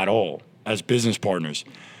at all as business partners.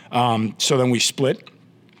 So then we split,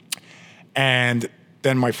 and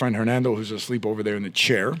then my friend Hernando, who's asleep over there in the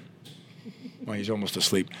chair, well, he's almost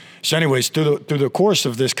asleep. So anyways, through the course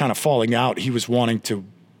of this kind of falling out, he was wanting to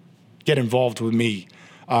get involved with me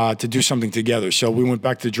to do something together. So we went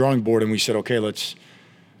back to the drawing board, and we said, okay, let's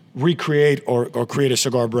recreate or create a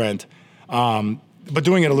cigar brand. But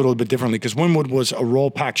doing it a little bit differently, because Winwood was a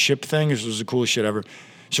roll, pack, ship thing. This was the coolest shit ever.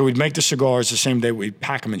 So we'd make the cigars the same day, we'd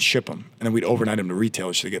pack them and ship them, and then we'd overnight them to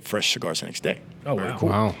retailers so they get fresh cigars the next day. Oh, wow. Cool.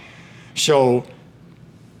 Wow. So,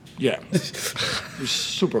 yeah, it was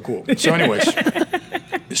super cool. So anyways,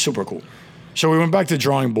 it's super cool. So we went back to the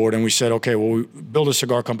drawing board, and we said, okay, well, we build a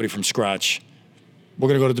cigar company from scratch. We're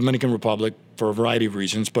going to go to Dominican Republic for a variety of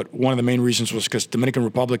reasons, but one of the main reasons was because Dominican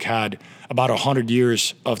Republic had about 100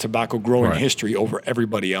 years of tobacco growing history over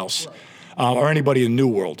everybody else, or anybody in the New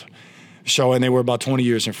World. So, and they were about 20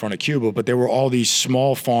 years in front of Cuba, but there were all these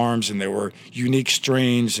small farms, and there were unique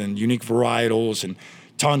strains and unique varietals and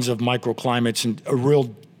tons of microclimates and a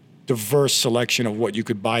real diverse selection of what you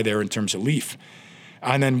could buy there in terms of leaf.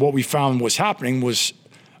 And then what we found was happening was,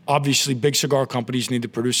 obviously, big cigar companies need to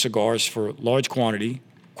produce cigars for large quantity,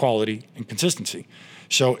 quality, and consistency.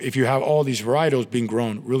 So if you have all these varietals being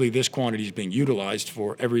grown, really this quantity is being utilized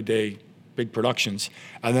for everyday big productions.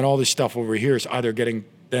 And then all this stuff over here is either getting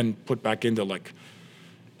then put back into like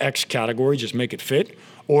X category, just make it fit,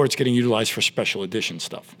 or it's getting utilized for special edition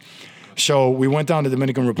stuff. So we went down to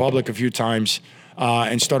Dominican Republic a few times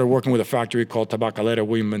and started working with a factory called Tabacalera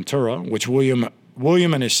William Ventura, which William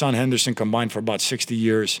and his son Henderson combined for about 60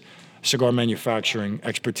 years, cigar manufacturing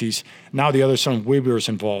expertise. Now the other son, Weber, is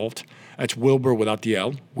involved. That's Wilbur without the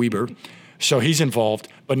L, Weber. So he's involved.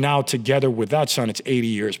 But now together with that son, it's 80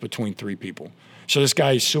 years between three people. So this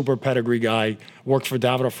guy is super pedigree guy, worked for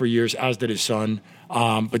Davidoff for years, as did his son.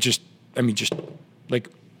 But just like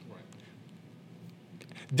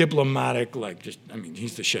diplomatic,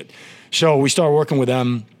 he's the shit. So we started working with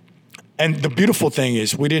them. And the beautiful thing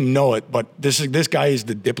is, we didn't know it, but this guy is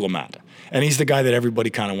the diplomat. And he's the guy that everybody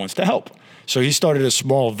kind of wants to help. So he started a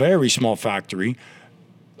small, very small factory.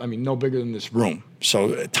 No bigger than this room.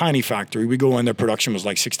 So a tiny factory. We go in, their production was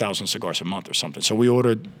like 6,000 cigars a month or something. So we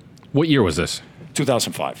ordered... What year was this?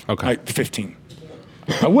 2005. Okay. 15.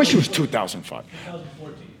 I wish it was 2005.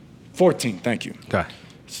 14, thank you. Okay.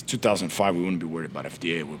 It's 2005, we wouldn't be worried about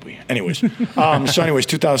FDA, would we? Anyways.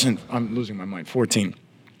 2000, I'm losing my mind, 14.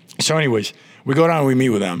 So anyways, we go down and we meet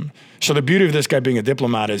with them. So the beauty of this guy being a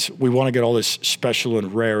diplomat is we want to get all this special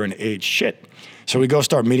and rare and aged shit. So we go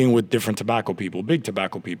start meeting with different tobacco people, big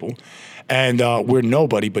tobacco people. And we're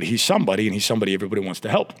nobody, but he's somebody, and he's somebody everybody wants to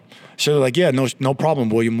help. So they're like, yeah, no problem,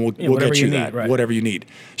 William. We'll get you that, whatever you need.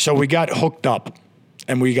 So we got hooked up,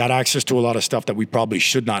 and we got access to a lot of stuff that we probably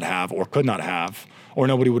should not have or could not have, or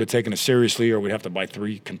nobody would have taken us seriously, or we'd have to buy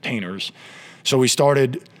 3 containers. So we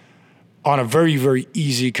started on a very, very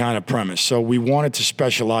easy kind of premise. So we wanted to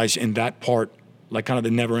specialize in that part, like kind of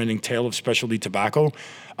the never-ending tail of specialty tobacco,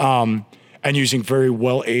 and using very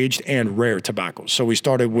well-aged and rare tobacco. So we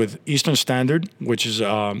started with Eastern Standard, which is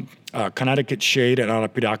Connecticut Shade and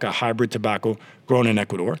Arapiraca hybrid tobacco grown in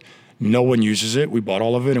Ecuador. No one uses it. We bought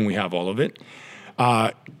all of it, and we have all of it.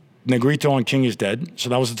 Negrito and King is Dead. So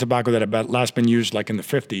that was the tobacco that had last been used like in the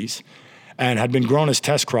 50s. And had been grown as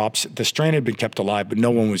test crops. The strain had been kept alive, but no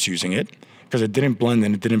one was using it because it didn't blend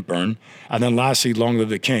and it didn't burn. And then lastly, Long Live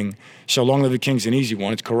the King. So Long Live the King's an easy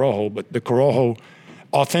one. It's Corojo, but the Corojo,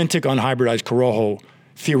 authentic unhybridized Corojo,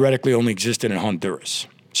 theoretically only existed in Honduras.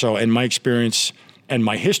 So in my experience and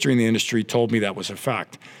my history in the industry told me that was a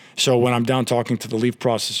fact. So when I'm down talking to the leaf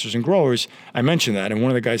processors and growers, I mention that. And one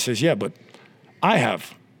of the guys says, yeah, but I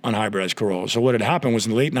have unhybridized Corojo. So what had happened was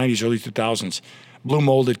in the late 90s, early 2000s, blue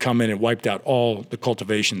mold had come in and wiped out all the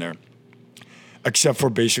cultivation there, except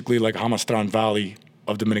for basically like Jamastran Valley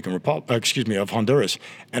of of Honduras,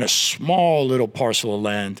 and a small little parcel of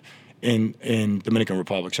land in Dominican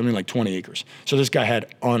Republic, something like 20 acres. So this guy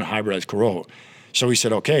had unhybridized Corojo. So we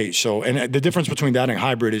said, okay. So, and the difference between that and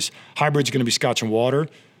hybrid is hybrid's going to be Scotch and water.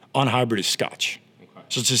 Unhybrid is Scotch. Okay.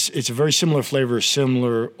 So it's a very similar flavor,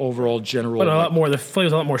 similar overall general. But the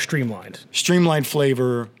flavor's a lot more streamlined. Streamlined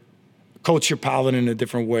flavor, coats your palate in a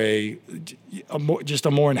different way, just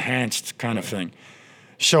a more enhanced kind of thing.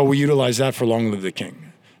 So we utilized that for Long Live the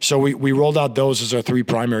King. So we rolled out those as our 3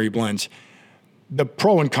 primary blends. The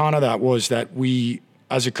pro and con of that was that we,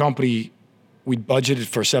 as a company, we budgeted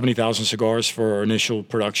for 70,000 cigars for our initial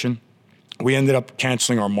production. We ended up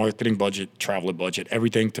canceling our marketing budget, traveler budget,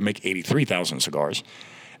 everything to make 83,000 cigars.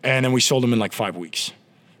 And then we sold them in like 5 weeks.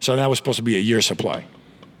 So that was supposed to be a year's supply.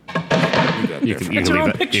 You can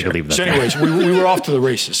leave that. So anyways, we were off to the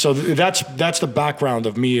races. So that's the background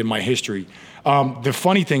of me and my history. The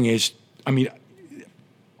funny thing is, I mean,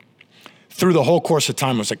 through the whole course of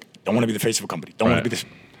time, I was like, don't want to be the face of a company. Don't want to be this.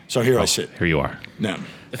 So here I sit. Here you are. No.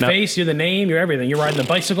 The face, you're the name, you're everything. You're riding the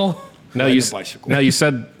bicycle. Now you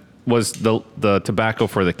said was the tobacco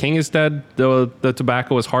for the King is Dead. The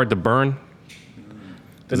tobacco was hard to burn.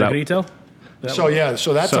 The Negrito?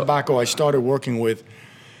 So that tobacco I started working with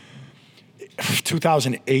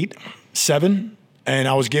 2008, 7, and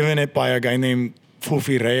I was given it by a guy named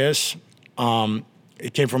Fufi Reyes.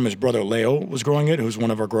 It came from his brother Leo was growing it, who's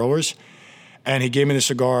one of our growers. And he gave me the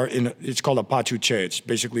cigar, it's called a pachuche. It's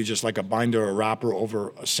basically just like a binder or wrapper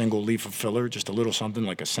over a single leaf of filler, just a little something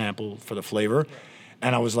like a sample for the flavor.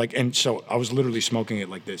 And I was like, and so I was literally smoking it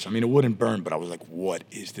like this. I mean, it wouldn't burn, but I was like, what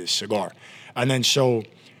is this cigar? And then so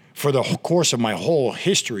for the course of my whole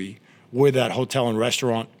history with that hotel and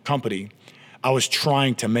restaurant company, I was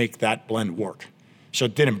trying to make that blend work. So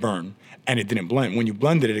it didn't burn and it didn't blend. When you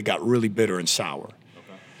blended it, it got really bitter and sour.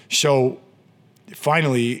 Okay. So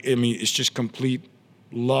finally, I mean, it's just complete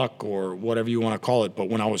luck or whatever you want to call it. But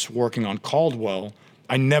when I was working on Caldwell,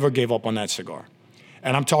 I never gave up on that cigar.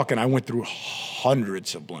 And I'm talking, I went through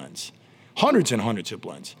hundreds of blends, hundreds and hundreds of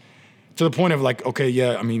blends, to the point of like, okay,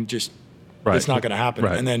 yeah, I mean, just, it's not going to happen.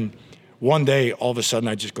 Right. And then one day, all of a sudden,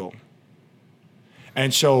 I just go.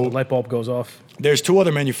 And so the light bulb goes off. There's 2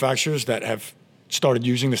 other manufacturers that have started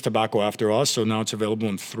using this tobacco after us. So now it's available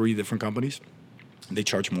in 3 different companies. They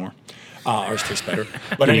charge more. Ours tastes better.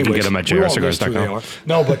 But anyways, you can get them at jrcigars.com.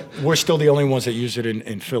 No, but we're still the only ones that use it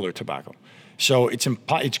in filler tobacco. So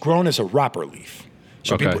it's grown as a wrapper leaf.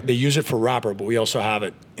 So people, they use it for wrapper, but we also have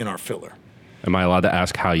it in our filler. Am I allowed to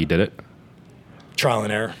ask how you did it? Trial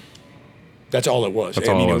and error. That's all it was. It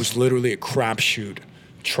was literally a crapshoot,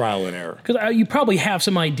 trial and error. Because you probably have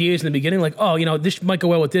some ideas in the beginning, like, oh, this might go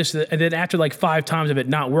well with this. And then after like 5 times of it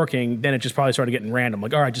not working, then it just probably started getting random.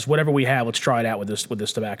 Like, all right, just whatever we have, let's try it out with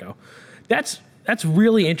this tobacco. That's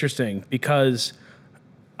really interesting because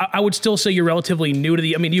I would still say you're relatively new to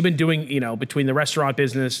you've been doing, between the restaurant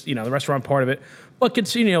business, the restaurant part of it, but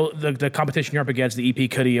the competition you're up against, the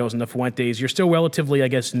EP Carrillos and the Fuentes, you're still relatively, I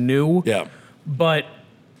guess, new. Yeah. But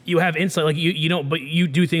you have insight, like but you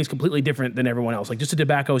do things completely different than everyone else. Like just the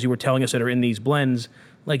tobaccos you were telling us that are in these blends,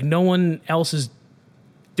 like no one else is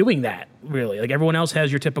doing that really. Like everyone else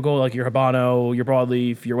has your typical, like your Habano, your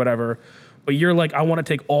broadleaf, your whatever. But you're like, I want to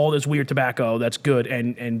take all this weird tobacco that's good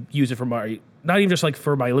and use it for my, not even just like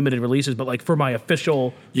for my limited releases, but like for my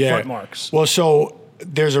official front marks. Well, so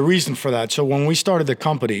there's a reason for that. So when we started the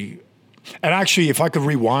company, and actually if I could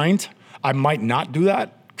rewind, I might not do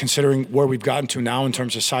that considering where we've gotten to now in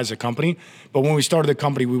terms of size of company. But when we started the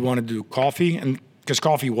company, we wanted to do coffee, and because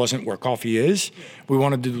coffee wasn't where coffee is, we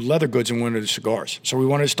wanted to do leather goods and we wanted to do cigars. So we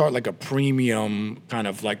wanted to start like a premium kind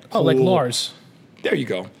of like cool, like Lars. There you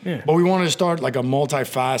go. Yeah. But we wanted to start like a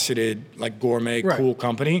multifaceted, like gourmet, cool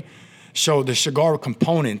company. So the cigar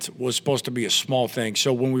component was supposed to be a small thing.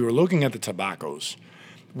 So when we were looking at the tobaccos,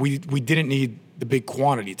 we didn't need the big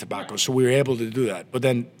quantity of tobacco. So we were able to do that. But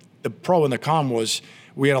then the pro and the con was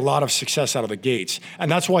we had a lot of success out of the gates.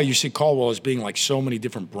 And that's why you see Caldwell as being like so many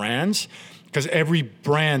different brands, because every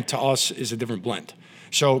brand to us is a different blend.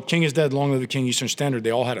 So King is Dead, Long Live the King, Eastern Standard, they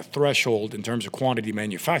all had a threshold in terms of quantity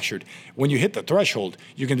manufactured. When you hit the threshold,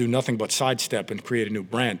 you can do nothing but sidestep and create a new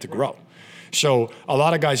brand to grow. So a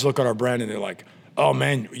lot of guys look at our brand and they're like, oh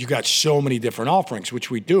man, you got so many different offerings,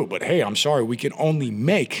 which we do. But hey, I'm sorry, we can only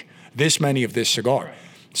make this many of this cigar.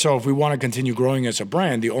 So if we want to continue growing as a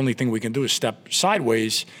brand, the only thing we can do is step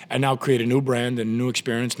sideways and now create a new brand and new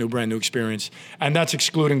experience, new brand, new experience. And that's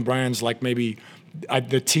excluding brands like maybe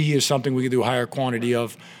the tea is something we can do higher quantity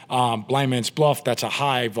of. Blind Man's Bluff, that's a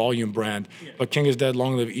high volume brand. But King is Dead,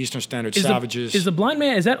 Long Live Eastern Standard, Savages. Is the Blind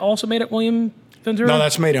Man, is that also made at William Ventura? No,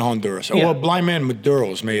 that's made in Honduras. Yeah. Well, Blind Man Maduro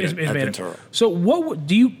is made at Ventura. So what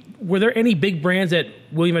do you, were there any big brands that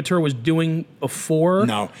William Ventura was doing before?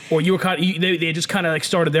 No. Or you were they just kind of like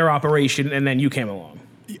started their operation and then you came along?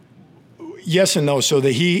 Yes and no. So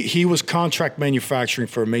he was contract manufacturing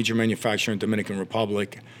for a major manufacturer in Dominican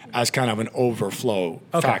Republic as kind of an overflow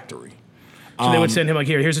factory. So they would send him like,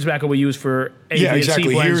 here's the tobacco we use for A, B, and C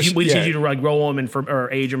blends. We just need you to like roll them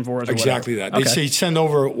or age them for us. Exactly or that. They say send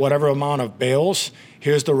over whatever amount of bales.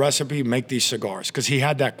 Here's the recipe. Make these cigars because he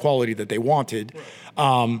had that quality that they wanted,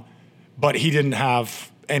 but he didn't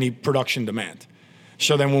have any production demand.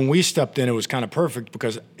 So then when we stepped in, it was kind of perfect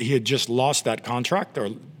because he had just lost that contract, or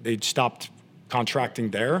they'd stopped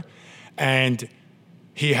contracting there, and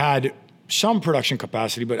he had some production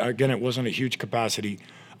capacity, but again, it wasn't a huge capacity.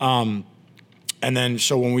 And then,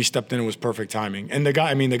 so when we stepped in, it was perfect timing. And the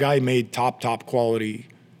guy made top quality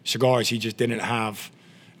cigars. He just didn't have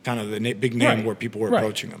kind of the big name where people were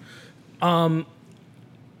approaching him. Man,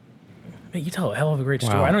 you tell a hell of a great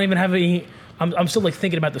story. Wow. I don't even have any. I'm still like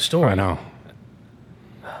thinking about the story. I know.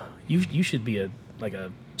 You should be a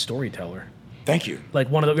storyteller. Thank you. Like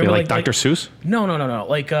one of the Like Dr. Seuss? No.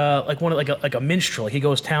 Like one of like a minstrel. He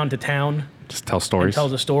goes town to town. Just tell And stories.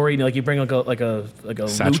 tells a story. And, like you bring like a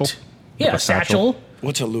Satchel? lute. Yeah, a a satchel.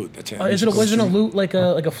 What's a lute? That's Isn't a lute like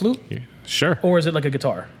a flute, Sure. or is it like a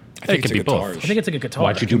guitar? I think It could it's be a both. guitar. I think it's like a guitar.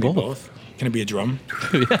 Why'd you do Can it be both? Can it be a drum?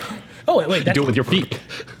 Oh wait, Do it with your feet.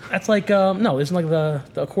 that's like no, isn't like the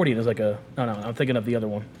accordion is like a no. I'm thinking of the other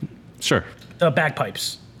one. Sure.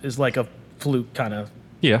 Bagpipes is like a flute kind of.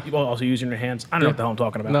 Yeah. You also using your hands. I don't know what the hell I'm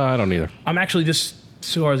talking about. No, I don't either. I'm actually this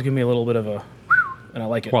cigar is giving me a little bit of a, and I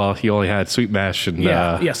like it. Well, he only had sweet mash and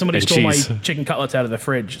yeah. Somebody and stole cheese. my chicken cutlets out of the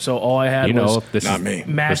fridge, so all I had You know, was this Not is me.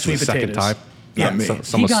 mashed this sweet is the second potatoes. time. Not me.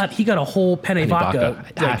 He got a whole penne vodka,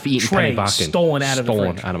 like, half-eaten tray penne vodka stolen out of the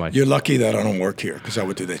stolen fridge. out of my. You're lucky that I don't work here because I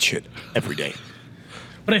would do that shit every day.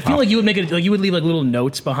 But I feel like you would make it. Like you would leave like little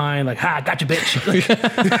notes behind, like "Ha, gotcha,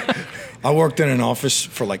 bitch." I worked in an office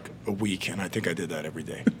for like a week, and I think I did that every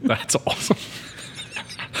day. That's awesome.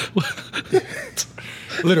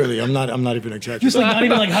 Literally, I'm not even exaggerating. Just like not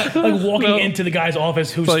even like walking into the guy's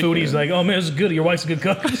office whose food he's like, "Oh man, this is good. Your wife's a good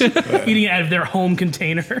cook." Eating it out of their home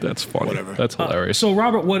container. That's funny. Whatever. That's hilarious. So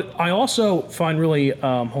Robert, what I also find really hold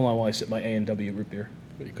on while I sip my A&W root beer.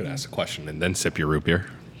 you could ask a question and then sip your root beer.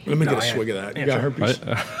 Let me get a yeah. swig of that. You Yeah, got sure. herpes?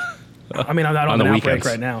 I mean, I'm not on the an outbreak weekends.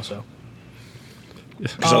 right now, so.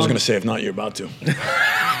 Because I was going to say, if not, you're about to.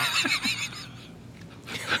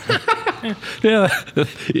 Yeah,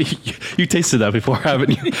 you tasted that before,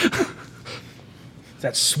 haven't you?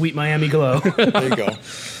 That sweet Miami glow. There you go.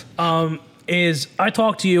 I've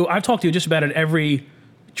talked to you just about at every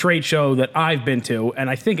trade show that I've been to, and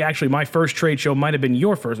I think actually my first trade show might have been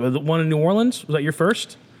your first. Was it one in New Orleans? Was that your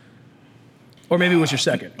first? Or maybe it was your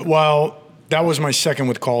second. Well, that was my second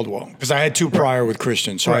with Caldwell because I had two prior with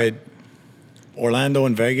Christian. So I had Orlando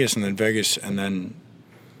and Vegas, and then Vegas, and then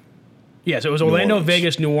Yeah, so it was Orlando, Orleans.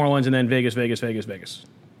 Vegas, New Orleans, and then Vegas. Vegas. Yes.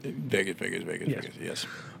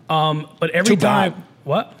 But every Too time, bad.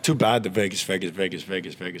 what? Too bad the Vegas thing.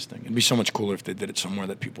 It'd be so much cooler if they did it somewhere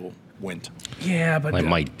that people went. Yeah, but I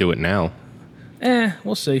might do it now.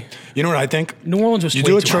 we'll see. You know what I think? New Orleans was You way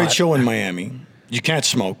do a too trade hot. show in Miami. You can't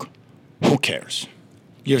smoke. Who cares?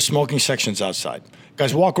 You have smoking sections outside.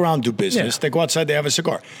 Guys walk around, do business. Yeah. They go outside, they have a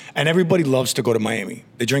cigar. And everybody loves to go to Miami.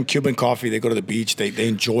 They drink Cuban coffee, they go to the beach, they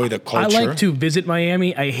enjoy the I culture. like to visit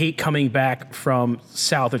Miami. I hate coming back from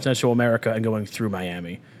South and Central America and going through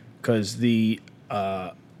Miami because the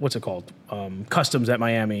what's it called? Customs at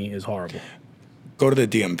Miami is horrible. Go to the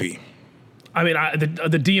DMV. I mean,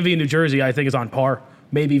 the DMV in New Jersey, I think, is on par,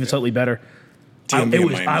 maybe even slightly better. DMV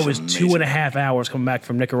in Miami I is was amazing. 2.5 hours coming back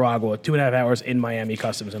from Nicaragua, 2.5 hours in Miami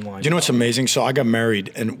customs in line. You know what's amazing? So I got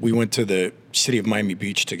married, and we went to the city of Miami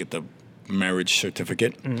Beach to get the marriage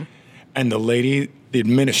certificate. Mm-hmm. And the lady, the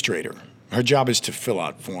administrator, her job is to fill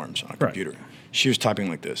out forms on a computer. She was typing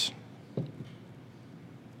like this.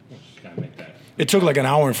 It took like an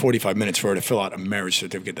hour and 45 minutes for her to fill out a marriage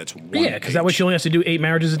certificate that's one Yeah, because that way page. she only has to do 8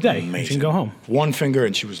 marriages a day. And she Amazing. can go home. One finger,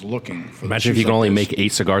 and she was looking for. Imagine she if was you could like only this. make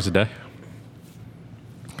 8 cigars a day.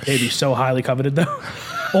 They'd be so highly coveted, though.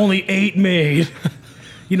 Only 8 made.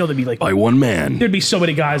 You know, they'd be like, By one man. there'd be so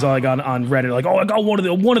many guys like on Reddit, like, oh, I got one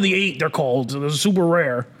of the 8. They're called. They're super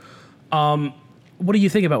rare. What do you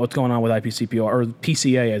think about what's going on with IPCPR or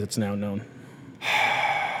PCA as it's now known?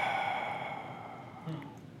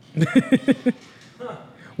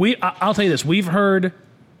 I'll tell you this. We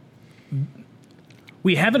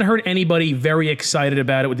haven't heard anybody very excited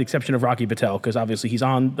about it, with the exception of Rocky Patel, because obviously he's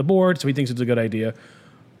on the board, so he thinks it's a good idea.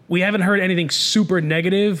 We haven't heard anything super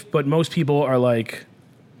negative, but most people are like,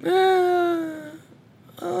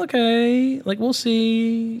 okay, like we'll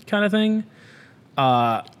see, kind of thing.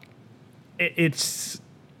 It's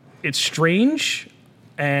strange,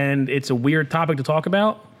 and it's a weird topic to talk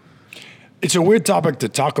about. It's a weird topic to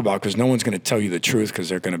talk about because no one's going to tell you the truth because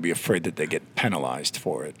they're going to be afraid that they get penalized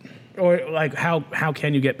for it. Or like, how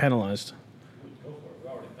can you get penalized?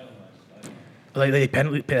 Like they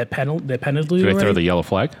penalty Do they already? throw the yellow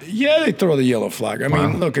flag? Yeah, they throw the yellow flag. I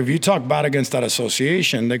mean, look, if you talk bad against that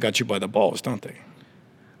association, they got you by the balls, don't they?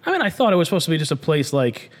 I mean, I thought it was supposed to be just a place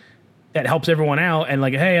like that helps everyone out, and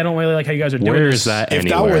like, hey, I don't really like how you guys are doing Where this. is that If anywhere?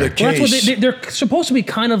 that were the Well, that's what case, they're supposed to be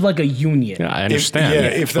kind of like a union. Yeah, I understand.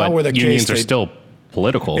 if that but were the case, unions are they'd- still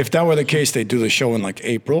political. if that were the case, they'd do the show in like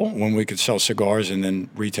April when we could sell cigars and then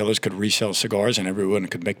retailers could resell cigars and everyone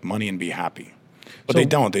could make money and be happy. But they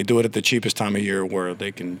don't. They do it at the cheapest time of year where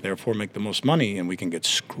they can therefore make the most money and we can get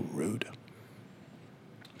screwed.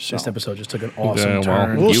 So This episode just took an awesome Yeah, well,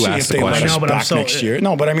 turn. we'll You see asked if the they let question. us I know, but I'm back so- next year.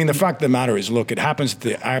 No, but I mean, the fact of the matter is, look, it happens at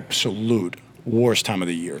the absolute worst time of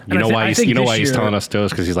the year. you know I why? think You know this why he's year- telling us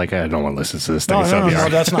those? Because he's like, I don't want to listen to this thing. No, so no, I'll be no, all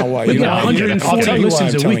right. that's not why. We You got know, 140 I'll tell you why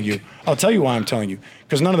listens I'm a telling week. you. I'll tell you why I'm telling you.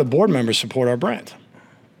 Because none of the board members support our brand.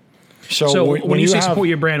 So when you say have- support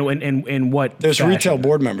your brand, in what? There's fashion? retail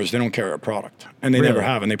board members, they don't carry our product. And they never Really?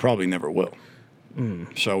 have, and they probably never will.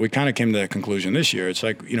 So we kind of came to that conclusion this year. It's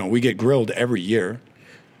like, we get grilled every year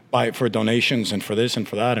for donations and for this and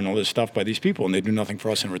for that and all this stuff by these people, and they do nothing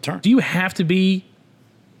for us in return. Do you have to be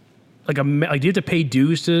like do you have to pay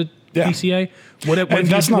dues to Yeah. PCA? What And if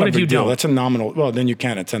that's you, not what a if you big deal. don't? That's a nominal. Well, then you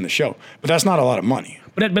can't attend the show. But that's not a lot of money.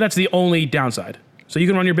 But that's the only downside. So you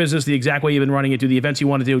can run your business the exact way you've been running it, do the events you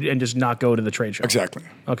want to do, and just not go to the trade show. Exactly.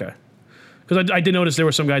 Okay. Because I did notice there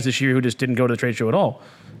were some guys this year who just didn't go to the trade show at all,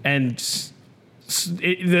 and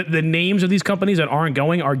the names of these companies that aren't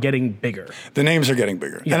going are getting bigger. The names are getting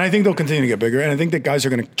bigger. And I think they'll continue to get bigger. And I think that guys are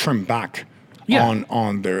going to trim back Yeah.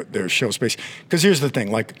 on their show space. Because here's the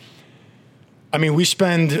thing. Like, I mean, we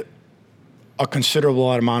spend a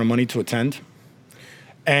considerable amount of money to attend.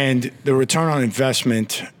 And the return on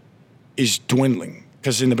investment is dwindling.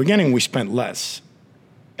 Because in the beginning, we spent less.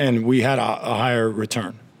 And we had a higher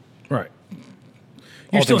return. Right.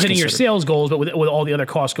 You're All still things hitting your considered. sales goals, but with all the other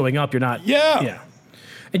costs going up, you're not. Yeah. Yeah.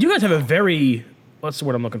 And you guys have a very, what's the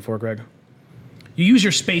word I'm looking for, Greg? You use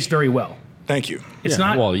your space very well. Thank you. It's Yeah,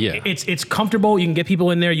 not. well, yeah. It's comfortable. You can get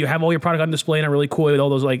people in there. You have all your product on display and are really cool with all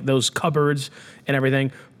those those cupboards and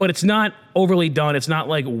everything. But it's not overly done. It's not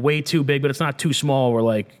like way too big, but it's not too small where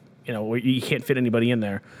where you can't fit anybody in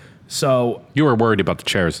there. So You were worried about the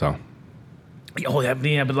chairs, though.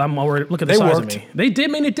 yeah, but I'm worried. Look at the They size worked. of me. They did.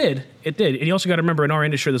 I mean, it did. It did. And you also got to remember, in our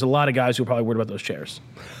industry, there's a lot of guys who are probably worried about those chairs.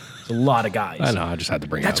 There's a lot of guys. I know. I just had to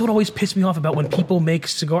bring That's it what up. always pissed me off about when people make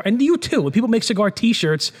cigar, and you too. When people make cigar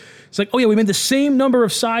T-shirts, it's like, oh yeah, we made the same number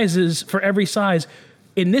of sizes for every size.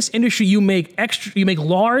 In this industry, you make extra, you make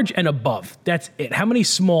large and above. That's it. How many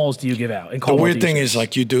smalls do you give out? The weird thing is,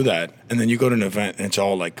 like, you do that, and then you go to an event, and it's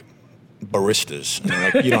all like baristas. And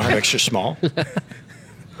they're like, you don't have extra small.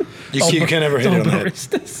 You can't ever hit it on the head.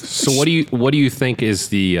 So what do you think is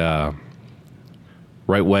the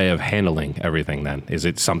right way of handling everything? Then is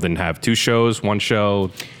it something have two shows, one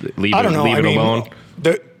show, leave I don't know. leave I it mean, alone?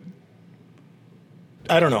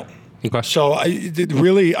 I don't know. Okay. So I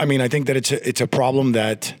think that it's a problem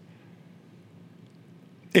that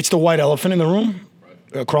it's the white elephant in the room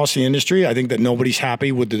across the industry. I think that nobody's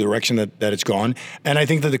happy with the direction that it's gone. And I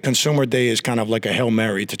think that the consumer day is kind of like a Hail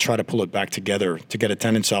Mary to try to pull it back together to get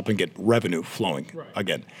attendance up and get revenue flowing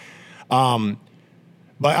again.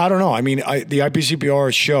 But I don't know. I mean, the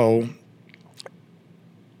IPCPR show,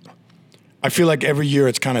 I feel like every year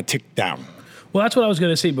it's kind of ticked down. Well, that's what I was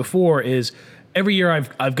going to say before. Is every year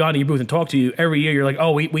I've gone to your booth and talked to you. Every year you're like,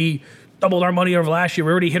 oh, we doubled our money over last year.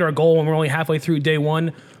 We already hit our goal, and we're only halfway through day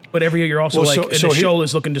one. But every year you're also Well, the show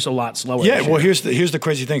is looking just a lot slower. Yeah, this well, year. here's the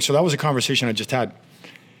crazy thing. So that was a conversation I just had.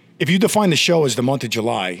 If you define the show as the month of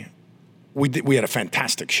July, we had a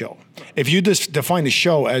fantastic show. If you just define the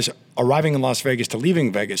show as arriving in Las Vegas to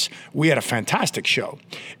leaving Vegas, we had a fantastic show.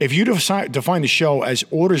 If you define the show as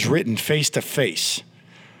orders written face to face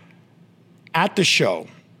at the show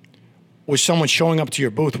with someone showing up to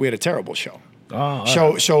your booth, we had a terrible show.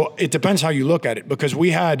 So it depends how you look at it, because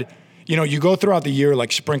we had, you go throughout the year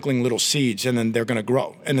like sprinkling little seeds, and then they're going to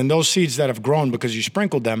grow. And then those seeds that have grown because you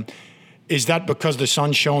sprinkled them, is that because the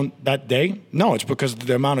sun shone that day? No, it's because of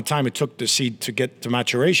the amount of time it took the seed to get to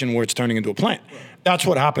maturation where it's turning into a plant. That's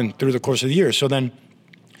what happened through the course of the year. So then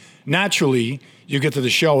naturally you get to the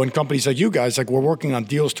show, and companies like you guys, like, we're working on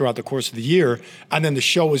deals throughout the course of the year, and then the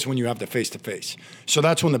show is when you have the face-to-face. So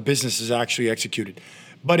that's when the business is actually executed.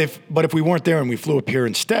 But if we weren't there and we flew up here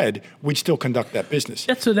instead, we'd still conduct that business.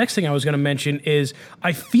 That's the next thing I was going to mention is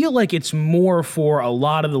I feel like it's more for a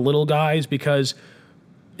lot of the little guys because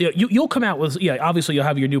you'll come out with, obviously you'll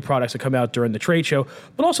have your new products that come out during the trade show,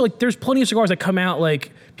 but also like there's plenty of cigars that come out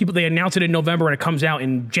like they announce it in November and it comes out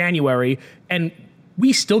in January, and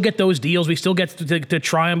we still get those deals. We still get to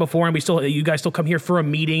try them before, and you guys still come here for a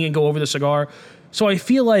meeting and go over the cigar. So I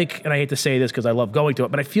feel like, and I hate to say this because I love going to it,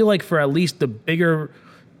 but I feel like for at least the bigger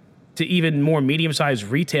to even more medium-sized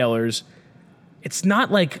retailers, it's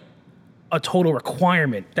not like a total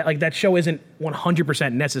requirement that show isn't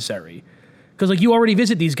 100% necessary. Because like you already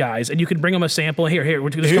visit these guys and you can bring them a sample. Here, we're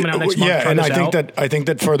just coming out next month. Yeah, and I think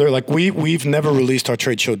that further, like we've never released our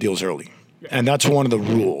trade show deals early, and that's one of the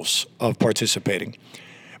rules of participating.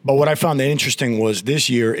 But what I found interesting was this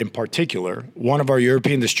year in particular, one of our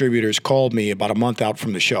European distributors called me about a month out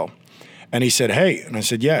from the show, and he said, "Hey," and I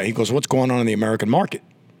said, "Yeah." He goes, "What's going on in the American market?"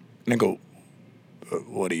 And I go,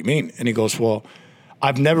 "What do you mean?" And he goes, "Well,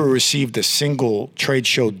 I've never received a single trade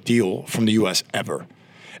show deal from the U.S. ever."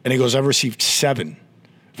 And he goes, "I've received 7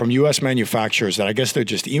 from U.S. manufacturers that I guess they're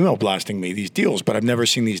just email blasting me these deals, but I've never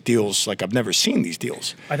seen these deals. Like I've never seen these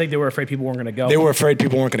deals." I think they were afraid people weren't going to go. They were afraid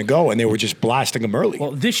people weren't going to go, and they were just blasting them early.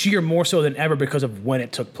 Well, this year more so than ever because of when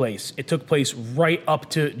it took place. It took place right up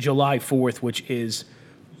to July 4th, which is...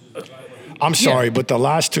 I'm sorry, but the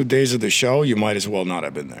last 2 days of the show, you might as well not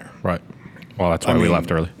have been there. Right. Well, that's why we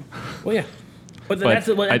left early. Well, yeah. But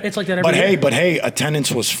it's like that every year. But hey,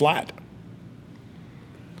 attendance was flat.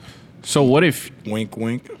 So what if... Wink,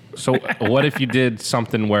 wink. So what if you did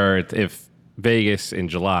something where if Vegas in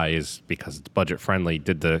July is, because it's budget friendly,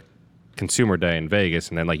 did the consumer day in Vegas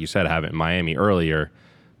and then, like you said, have it in Miami earlier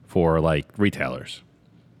for like retailers?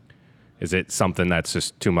 Is it something that's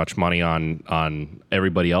just too much money on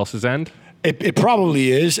everybody else's end? It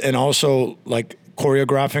probably is, and also like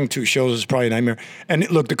choreographing 2 shows is probably a nightmare. And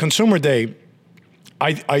look, the consumer day,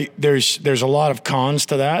 there's a lot of cons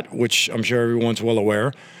to that, which I'm sure everyone's well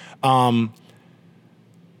aware. And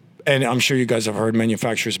I'm sure you guys have heard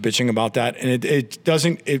manufacturers bitching about that. And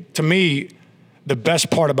to me, the best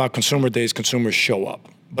part about Consumer Day is consumers show up.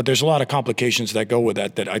 But there's a lot of complications that go with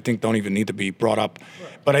that I think don't even need to be brought up.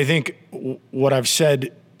 Right. But I think what I've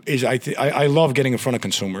said is I love getting in front of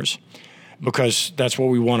consumers because that's what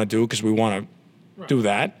we want to do, because we want to do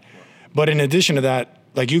that. Right. But in addition to that,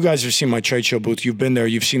 like you guys have seen my trade show booth, you've been there,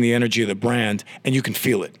 you've seen the energy of the brand, and you can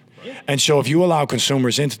feel it. Yeah. And so if you allow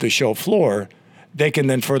consumers into the show floor, they can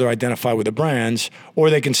then further identify with the brands, or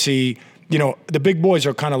they can see, the big boys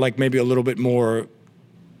are kind of like maybe a little bit more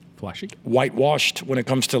flashy, whitewashed when it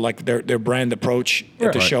comes to like their brand approach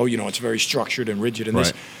at the show. It's very structured and rigid in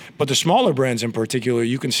this. But the smaller brands in particular,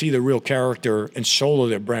 you can see the real character and soul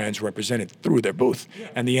of their brands represented through their booth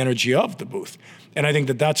and the energy of the booth. And I think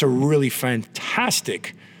that that's a really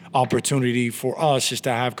fantastic opportunity for us, is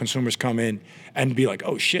to have consumers come in and be like,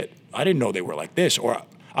 "Oh shit, I didn't know they were like this," or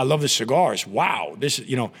 "I love the cigars. Wow, this,"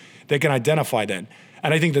 they can identify then.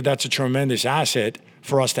 And I think that that's a tremendous asset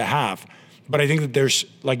for us to have. But I think that there's,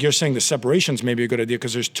 like you're saying, the separation's maybe a good idea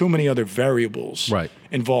because there's too many other variables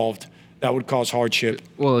involved that would cause hardship.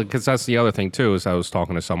 Well, because that's the other thing too, is I was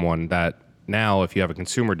talking to someone that now if you have a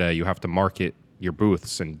consumer day, you have to market your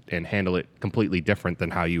booths and handle it completely different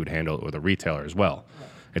than how you would handle it with a retailer as well.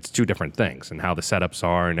 It's 2 different things, and how the setups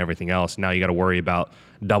are and everything else. Now you got to worry about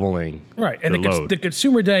doubling and the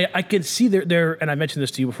consumer day, I could see they're, and I mentioned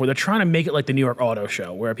this to you before, they're trying to make it like the New York Auto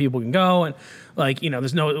Show, where people can go and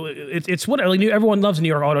there's no, it's what everyone loves the New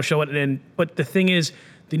York Auto Show, but the thing is,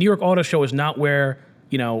 the New York Auto Show is not where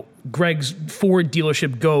Greg's Ford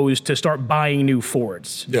dealership goes to start buying new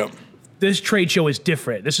Fords. Yeah, this trade show is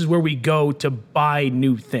different. This is where we go to buy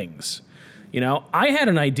new things. I had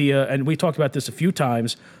an idea, and we talked about this a few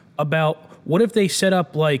times, about what if they set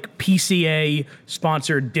up like PCA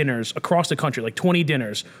sponsored dinners across the country, like 20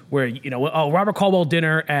 dinners, where, Robert Caldwell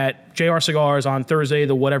dinner at JR Cigars on Thursday,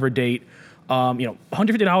 the whatever date,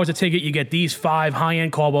 $150 a ticket, you get these 5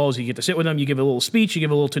 high-end Caldwells, you get to sit with them, you give a little speech, you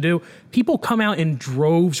give a little to-do. People come out in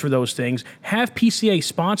droves for those things, have PCA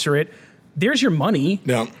sponsor it. There's your money.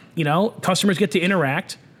 Yeah. Customers get to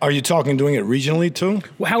interact. Are you talking doing it regionally too?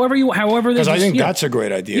 Well, however, because I think that's a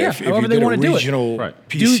great idea. Yeah, if however you they did want a to do regional it.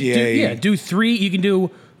 PCA. Do 3. You can do,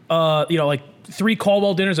 like 3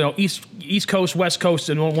 Caldwell dinners, East Coast, West Coast,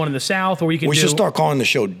 and one in the South, or you can. We should start calling the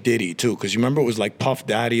show Diddy too, because you remember it was like Puff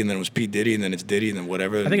Daddy, and then it was P Diddy, and then it's Diddy, and then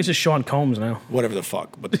whatever. I think it's just Sean Combs now. Whatever the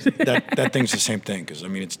fuck, but that thing's the same thing, because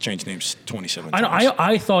it's changed names 27 times.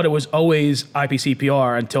 I thought it was always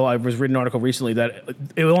IPCPR until I was reading an article recently that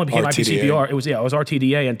it only became IPCPR. It was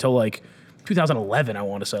RTDA until like 2011, I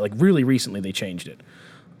want to say. Like really recently they changed it.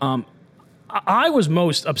 I was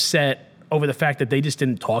most upset over the fact that they just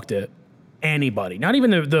didn't talk to anybody, not even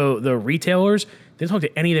the retailers. They didn't talk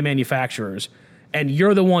to any of the manufacturers. And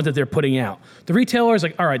you're the ones that they're putting out. The retailers,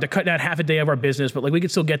 like, all right, they're cutting out half a day of our business, but like we can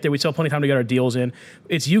still get there. We still have plenty of time to get our deals in.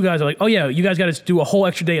 It's you guys are like, oh yeah, you guys got to do a whole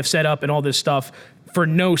extra day of setup and all this stuff for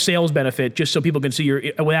no sales benefit, just so people can see your,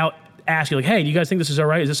 without asking, like, hey, do you guys think this is all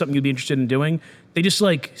right? Is this something you'd be interested in doing? They just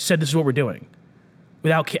like said this is what we're doing,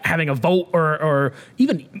 without having a vote or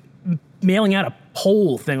even mailing out a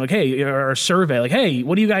poll thing, like, hey, or a survey, like, hey,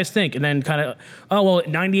 what do you guys think? And then kind of, oh, well,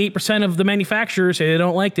 98% of the manufacturers say they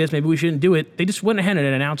don't like this. Maybe we shouldn't do it. They just went ahead and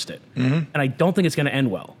announced it. And I don't think it's going to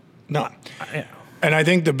end well. No. And I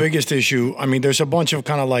think the biggest issue, I mean, there's a bunch of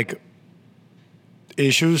kind of like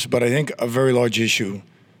issues, but I think a very large issue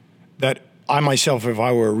that I myself, if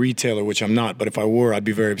I were a retailer, which I'm not, but if I were, I'd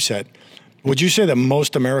be very upset. Would you say that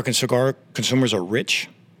most American cigar consumers are rich?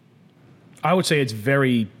 I would say it's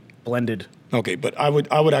very blended. Okay, but I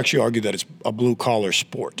would actually argue that it's a blue-collar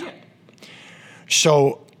sport.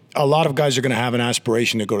 So a lot of guys are going to have an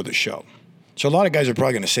aspiration to go to the show. So a lot of guys are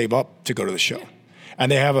probably going to save up to go to the show.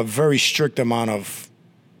 And they have a very strict amount of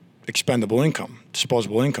expendable income,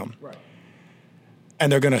 disposable income. Right.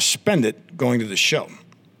 And they're going to spend it going to the show.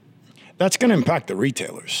 That's going to impact the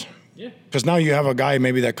retailers. Because now you have a guy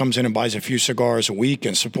maybe that comes in and buys a few cigars a week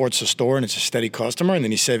and supports the store and it's a steady customer, and then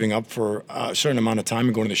he's saving up for a certain amount of time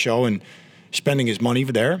and going to the show and spending his money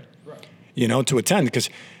there, you know, to attend. Because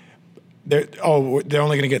they're only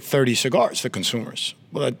going to get 30 cigars, the consumers.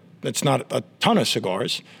 Well, that's not a ton of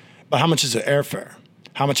cigars, but how much is the airfare?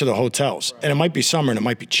 How much are the hotels? And it might be summer and it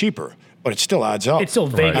might be cheaper, but it still adds up. It's still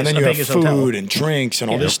Vegas. And then you have Vegas food hotel. and drinks and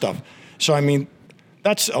all this stuff. So, I mean,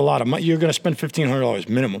 that's a lot of money. You're going to spend $1,500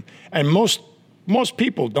 minimum. And most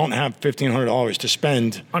people don't have $1,500 to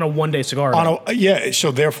spend On a one-day cigar.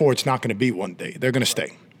 so therefore it's not going to be one day. They're going to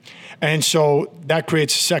stay. And so that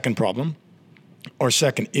creates a second problem or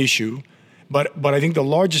second issue. But I think the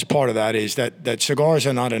largest part of that is that cigars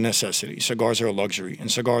are not a necessity. Cigars are a luxury,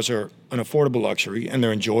 and cigars are an affordable luxury, and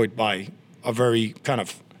they're enjoyed by a very kind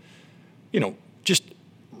of, you know, just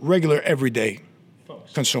regular everyday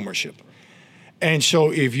consumership. And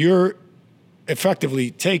so if you're effectively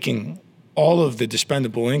taking all of the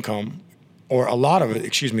disposable income, or a lot of it,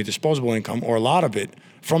 disposable income, or a lot of it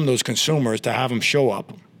from those consumers to have them show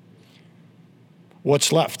up,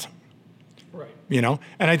 what's left? Right. You know,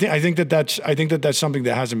 and I think that's something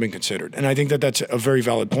that hasn't been considered, and I think that that's a very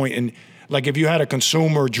valid point. And like, if you had a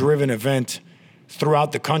consumer-driven event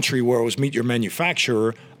throughout the country where it was meet your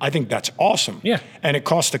manufacturer, I think that's awesome. Yeah. And it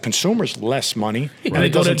costs the consumers less money, and They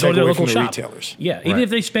it doesn't take their away local from the shop. retailers. Yeah, even if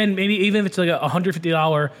they spend even if it's like a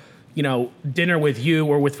 $150, you know, dinner with you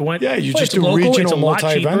or with one. Yeah, you but just it's do local, regional it's a lot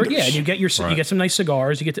cheaper. multi-vendors. Yeah, and you get you get some nice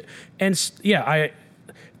cigars. You get to, and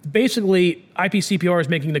basically IPCPR is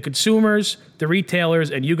making the consumers, the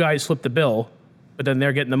retailers, and you guys flip the bill, but then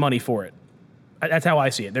they're getting the money for it. That's how I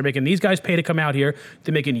see it. They're making these guys pay to come out here.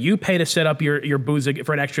 They're making you pay to set up your booths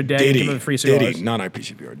for an extra day. And give them free cigars. Diddy, not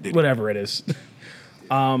IPCPR. Diddy. Whatever it is.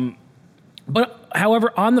 But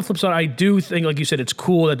however, on the flip side, I do think, like you said, it's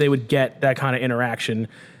cool that they would get that kind of interaction.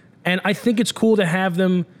 And I think it's cool to have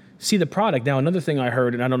them see the product. Now, another thing I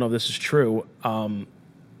heard, and I don't know if this is true, I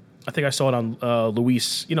think I saw it on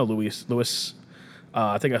Luis. You know Luis.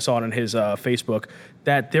 I think I saw it on his Facebook,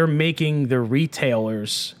 that they're making the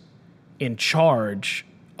retailers in charge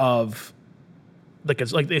of,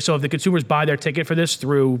 so if the consumers buy their ticket for this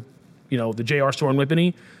through, you know, the JR store in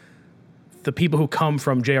Whippany, the people who come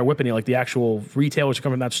from JR Whippany, like the actual retailers who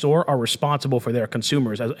come from that store, are responsible for their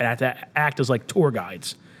consumers and have to act as like tour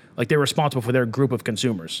guides. Like, they're responsible for their group of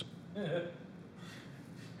consumers.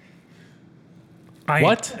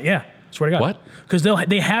 What? Yeah, swear to God. What? Because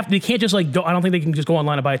they can't just like go. I don't think they can just go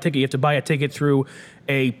online and buy a ticket. You have to buy a ticket through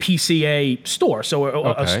a PCA store. So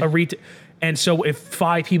a retail. And so if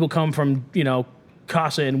 5 people come from, you know,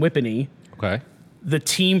 Casa and Whippany, Okay. the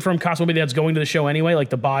team from Casa Whippany that's going to the show anyway, like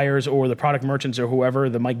the buyers or the product merchants or whoever,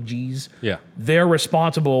 the Mike G's, Yeah. they're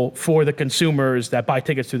responsible for the consumers that buy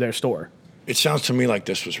tickets through their store. It sounds to me like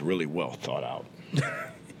this was really well thought out.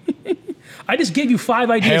 I just gave you 5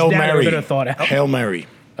 ideas Hail that were Mary. going to thought out. Hail Mary.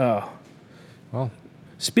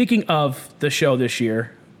 Speaking of the show this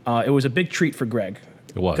year, it was a big treat for Greg.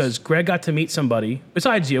 It was. Because Greg got to meet somebody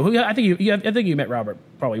besides you. I think you met Robert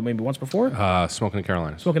probably maybe once before. Smoking in the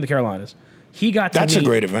Carolinas. Smoking the Carolinas. He got to That's meet, a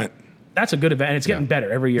great event. That's a good event, and it's getting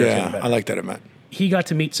better every year. It's getting Yeah, better. I like that event. He got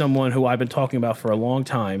to meet someone who I've been talking about for a long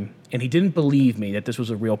time, and he didn't believe me that this was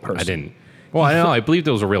a real person. I didn't. Well, I know. I believed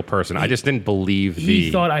it was a real person. I just didn't believe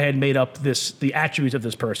He thought I had made up the attributes of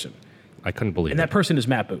this person. I couldn't believe And it. that person is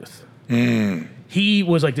Matt Booth. He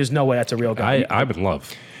was like, there's no way that's a real guy. I'm in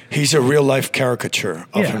love. He's a real life caricature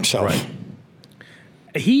of Yeah, himself. right.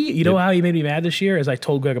 You know how he made me mad this year? Is I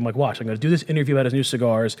told Greg, I'm like, watch, I'm going to do this interview about his new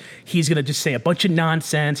cigars. He's going to just say a bunch of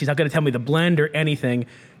nonsense. He's not going to tell me the blend or anything.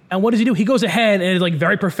 And what does he do? He goes ahead and is like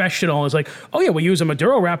very professional. It's like, oh yeah, we use a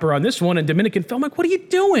Maduro wrapper on this one and Dominican film. I'm like, what are you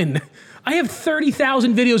doing? I have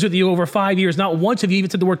 30,000 videos with you over 5 years. Not once have you even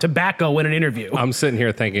said the word tobacco in an interview. I'm sitting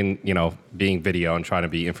here thinking, being video and trying to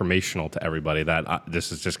be informational to everybody that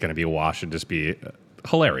this is just going to be a wash and just be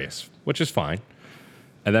hilarious, which is fine.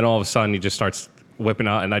 And then all of a sudden he just starts whipping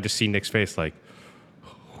out, and I just see Nick's face like,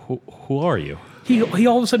 who are you? He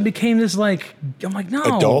all of a sudden became this like, I'm like,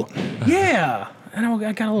 no. Adult? Yeah. And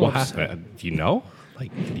I got a little What upset. happened? Do you know?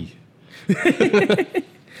 Like, did he?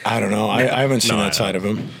 I don't know. I haven't seen that side of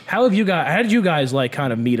him. How did you guys like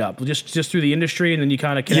kind of meet up? Just through the industry, and then you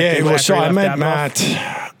kind of Yeah, connected? well, after so you I left met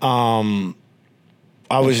Davidoff? Matt.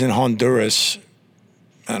 I was in Honduras,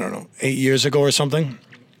 I don't know, 8 years ago or something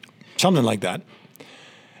like that.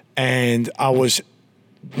 And I was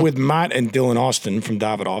with Matt and Dylan Austin from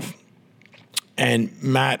Davidoff. And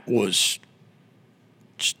Matt was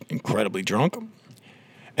just incredibly drunk.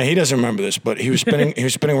 And he doesn't remember this, but he was spinning. He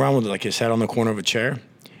was spinning around with like his head on the corner of a chair,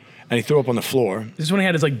 and he threw up on the floor. This is when he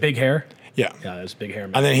had his like big hair. Yeah, Yeah, his big hair.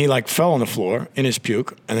 Man. and then he like fell on the floor in his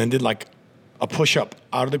puke, and then did like a push up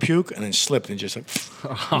out of the puke, and then slipped and just like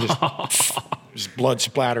just blood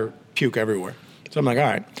splatter, puke everywhere. So I'm like, all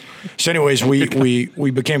right. So anyways,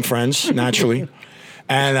 we became friends naturally.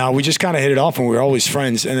 And we just kind of hit it off, and we were always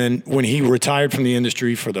friends. And then when he retired from the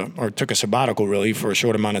industry or took a sabbatical really for a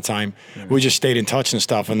short amount of time, we just stayed in touch and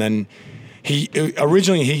stuff. And then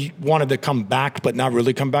originally he wanted to come back, but not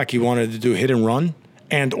really come back. He wanted to do Hit and Run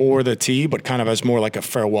or the tea, but kind of as more like a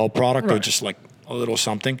farewell product or just like a little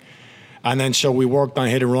something. And then so we worked on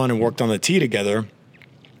Hit and Run and worked on the tea together.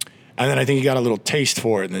 And then I think he got a little taste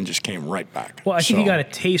for it and then just came right back. Well, I think he got a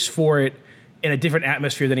taste for it in a different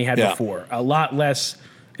atmosphere than he had before. A lot less.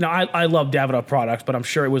 I love Davidoff products, but I'm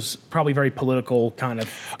sure it was probably very political kind of.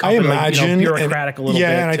 I imagine bureaucratic a little bit.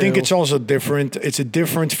 Yeah, and I think too. it's also different. It's a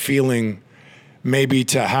different feeling, maybe,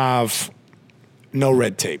 to have no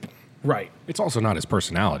red tape. Right. It's also not his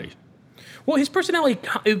personality. Well, his personality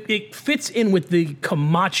it fits in with the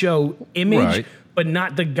Camacho image, Right. but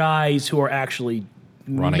not the guys who are actually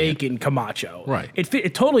Running it. making Camacho. Right.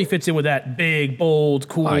 It totally fits in with that big, bold,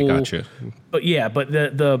 cool. I got you. But yeah, but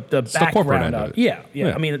the corporate background end of of it. yeah.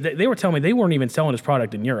 Yeah. I mean, they were telling me they weren't even selling his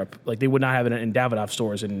product in Europe. Like they would not have it in Davidoff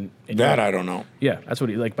stores in That Europe. I don't know. Yeah, that's what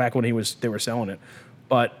he like back when they were selling it.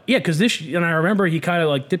 But yeah, because and I remember he kind of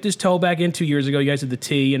like dipped his toe back in 2 years ago. You guys did the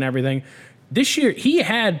tea and everything. This year he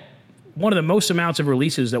had one of the most amounts of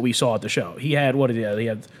releases that we saw at the show. He had what did he have? He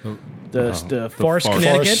had the Forest,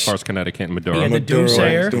 Connecticut. Forest, Connecticut, and Maduro. He had the Maduro,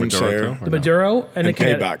 Doomsayer. Doomsayer. too, or The no? Maduro and the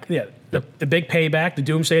Payback. Yeah, the big payback, the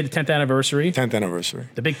Doomsayer, the 10th anniversary, 10th anniversary.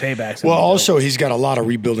 the big paybacks. Well, also he's got a lot of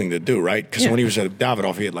rebuilding to do, right? Because Yeah. when he was at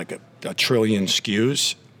Davidoff, he had like a trillion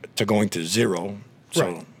SKUs to going to zero. So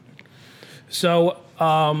Right. So,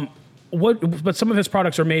 but some of his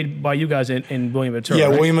products are made by you guys in William Ventura. yeah,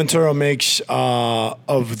 right? William Ventura makes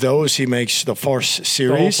of those. He makes the Farce the whole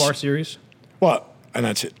series. Far series. Well, and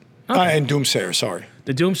that's it. And Doomsayer. Sorry.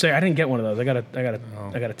 The Doomsayer. I didn't get one of those. I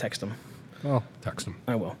gotta text him. Well, text him.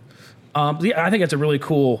 I will. Yeah, I think it's a really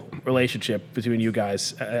cool relationship between you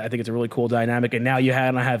guys. I think it's a really cool dynamic. And now you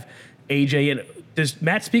have AJ. And does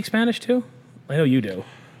Matt speak Spanish too? I know you do.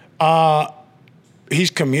 He's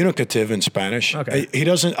communicative in Spanish. Okay. He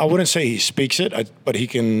doesn't. I wouldn't say he speaks it, but he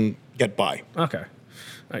can get by. Okay. All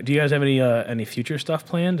right, do you guys have any future stuff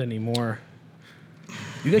planned? Any more?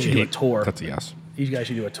 You guys should do a tour. That's a yes. You guys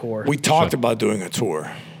should do a tour. We talked about doing a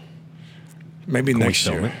tour. Maybe next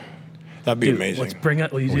film year. it? That'd be Dude, amazing. Let's bring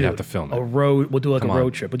up. We have to film it. A road. We'll do like Come a on.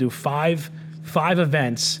 road trip. We'll do five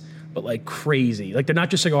events, but like crazy. Like they're not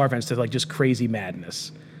just cigar events. They're like just crazy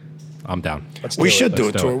madness. I'm down. We should do a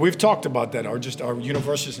Let's do tour. it. We've talked about that. Our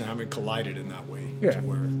universes haven't collided in that way. Yeah. To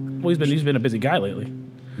where Well, he's been a busy guy lately,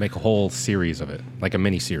 Make a whole series of it, like a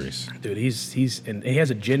mini series. dude. He's and he has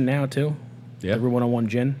a gin now too. Yeah. Every one-on-one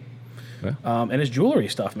gin. Yeah. And his jewelry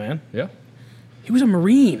stuff, man. Yeah. He was a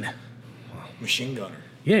Marine. machine gunner.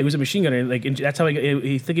 Yeah, he was a machine gunner. Like that's how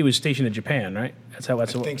he think he was stationed in Japan, right? That's how. I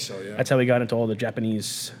think so, yeah. That's how he got into all the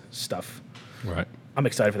Japanese stuff. Right. I'm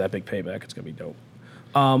excited for that big payback. It's gonna be dope.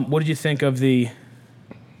 What did you think of the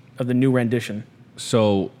new rendition?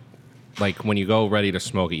 So, like when you go ready to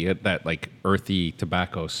smoke it, you get that like earthy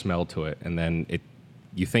tobacco smell to it, and then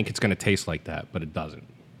you think it's going to taste like that, but it doesn't.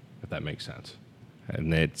 If that makes sense,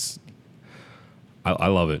 and I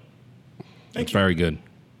love it. It's very good.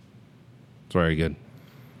 It's very good.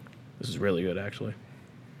 This is really good, actually.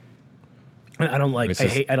 I don't like.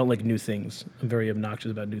 I don't like new things. I'm very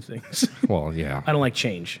obnoxious about new things. Well, yeah. I don't like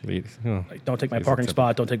change. Like, don't take my parking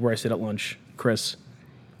spot. Don't take where I sit at lunch. Chris,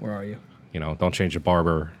 where are you? Don't change your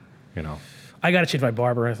barber. I gotta change my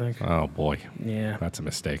barber, I think. Oh boy. Yeah. That's a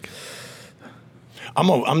mistake.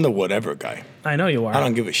 I'm the whatever guy. I know you are. I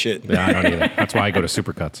don't give a shit. Yeah, I don't either. That's why I go to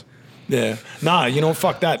Supercuts. Yeah. Nah,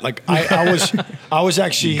 fuck that. Like I was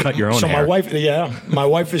actually You cut your own so hair. my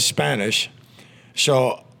wife is Spanish.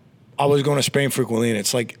 So I was going to Spain frequently and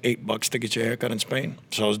it's like $8 to get your hair cut in Spain.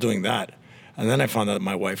 So I was doing that. And then I found out that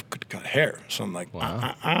my wife could cut hair. So I'm like,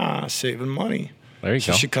 saving money. There you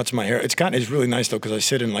So go. she cuts my hair. It's really nice though because I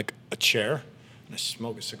sit in like a chair and I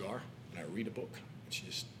smoke a cigar and I read a book. And she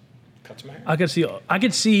just cuts my hair. I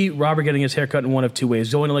could see Robert getting his hair cut in one of two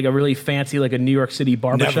ways: going to like a really fancy, like a New York City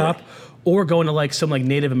barbershop, or going to like some like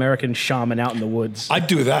Native American shaman out in the woods. I'd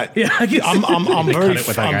do that. Yeah, I guess. I'm very it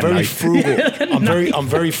with, like, a knife. frugal. I'm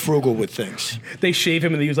very frugal with things. They shave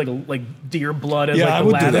him and they use like deer blood as Yeah, like I the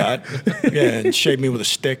would lather. do that. Yeah, and shave me with a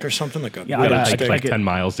stick or something like a Yeah, wooden I stick. Like it. 10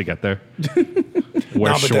 miles to get there.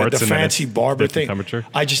 Wear No, but shorts the and then fancy it's barber 50 thing, temperature.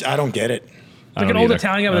 I don't get it. I Like an don't old either.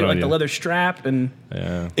 Italian guy I with don't like the either. leather strap and.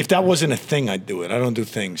 If that wasn't a thing, I'd do it. I don't do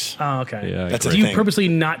things. Oh, okay. Yeah, That's I a Do you thing. purposely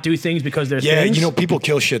not do things because there's Yeah, things? people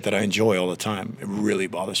kill shit that I enjoy all the time. It really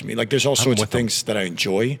bothers me. Like there's all sorts of with them. things that I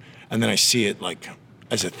enjoy, and then I see it like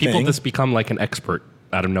as a People thing. just become like an expert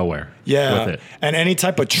out of nowhere. Yeah, With it. and any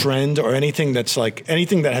type of trend or anything that's like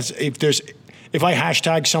anything that has if I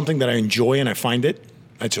hashtag something that I enjoy and I find it,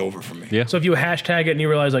 it's over for me. Yeah. So if you hashtag it and you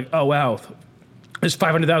realize like, oh wow, there's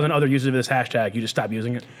 500,000 other users of this hashtag, you just stop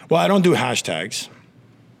using it. Well, I don't do hashtags.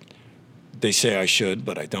 They say I should,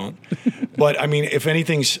 but I don't. But I mean, if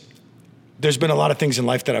anything's, there's been a lot of things in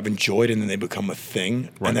life that I've enjoyed, and then they become a thing,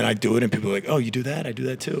 and then I do it, and people are like, "Oh, you do that? I do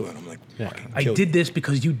that too." And I'm like, fucking I killed. did this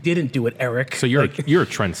because you didn't do it, Eric. So you're a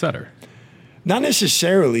trendsetter. Not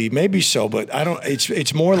necessarily, maybe so, but I don't.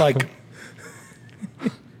 It's more like,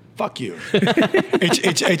 fuck you.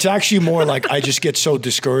 It's actually more like I just get so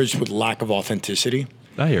discouraged with lack of authenticity.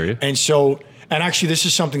 I hear you. And actually, this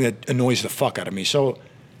is something that annoys the fuck out of me. So,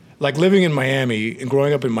 like living in Miami and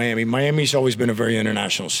growing up in Miami, Miami's always been a very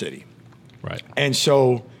international city. Right. And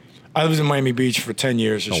so I lived in Miami Beach for 10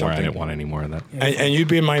 years or Don't worry, I something. didn't want any more of that. And you'd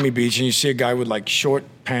be in Miami Beach and you see a guy with like short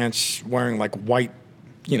pants wearing like white,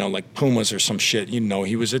 like Pumas or some shit. You know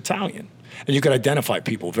he was Italian. And you could identify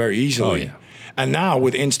people very easily. Oh, yeah. And now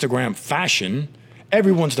with Instagram fashion,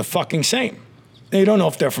 everyone's the fucking same. They don't know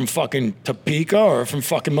if they're from fucking Topeka or from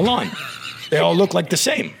fucking Milan. They all look like the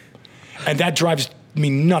same. And that drives me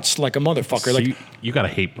nuts like a motherfucker. So like, you gotta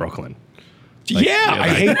hate Brooklyn. I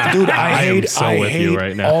hate so with you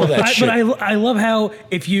right now. all that shit. But I love how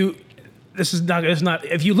if you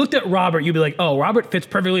if you looked at Robert, you'd be like, oh, Robert fits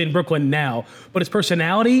perfectly in Brooklyn now. But his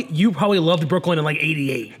personality, you probably loved Brooklyn in like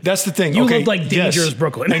 '88. That's the thing. You okay, looked like dangerous yes.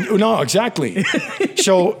 Brooklyn. And, no, exactly.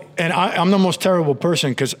 So, and I'm the most terrible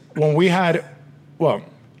person because when we had,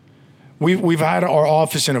 we've had our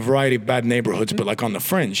office in a variety of bad neighborhoods, but like on the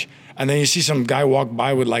fringe. And then you see some guy walk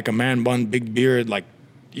by with like a man bun, big beard, like,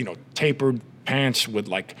 tapered pants with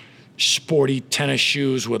like sporty tennis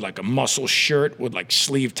shoes with like a muscle shirt with like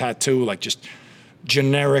sleeve tattoo, like just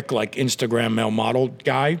generic like Instagram male model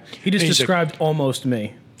guy. He just And he's like, described almost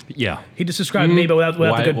me. Yeah. He just described me, but without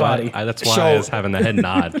the good body. That's why So- I was having the head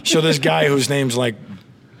nod. so this guy whose name's like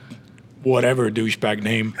whatever douchebag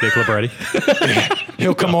name, Dick Libretti.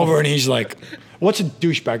 he'll come over and he's like, "What's a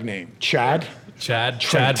douchebag name? Chad? Chad,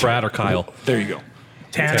 Brad, or Kyle. There you go.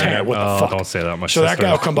 Tanner. Tanner, what the fuck? Don't say that. My So that sister-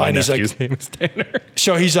 guy will come by my and he's like- nephew's name is Tanner.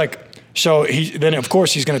 So he's like, then of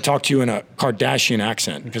course he's going to talk to you in a Kardashian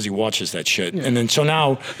accent because he watches that shit. And then so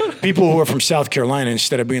now people who are from South Carolina,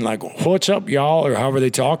 instead of being like, "What's up, y'all?" or however they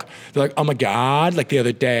talk, they're like, "Oh my God," like the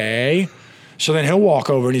other day. So then he'll walk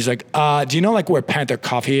over and he's like, "Do you know like where Panther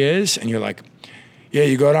Coffee is?" And you're like, "Yeah,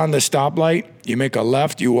 you go down the stoplight, you make a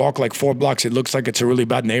left, you walk like 4 blocks. It looks like it's a really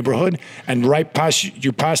bad neighborhood. And right past,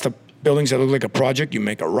 you pass the buildings that look like a project, you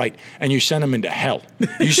make a right. And you send them into hell.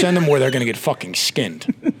 You send them where they're going to get fucking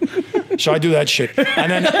skinned." So I do that shit.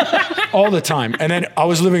 And then all the time. And then I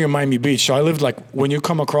was living in Miami Beach. So I lived like, when you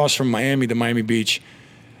come across from Miami to Miami Beach,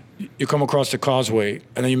 you come across the causeway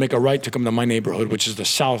and then you make a right to come to my neighborhood, which is the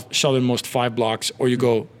southernmost 5 blocks, or you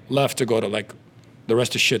go left to go to like the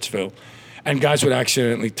rest of Shittsville. And guys would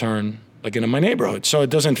accidentally turn like into my neighborhood. So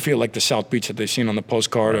it doesn't feel like the South Beach that they've seen on the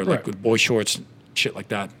postcard or like with boy shorts, shit like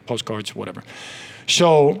that, postcards, whatever.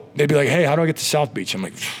 So they'd be like, "Hey, how do I get to South Beach?" I'm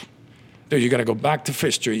like, "Dude, you got to go back to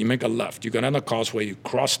Fifth Street. You make a left. You go down the causeway. You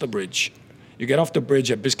cross the bridge. You get off the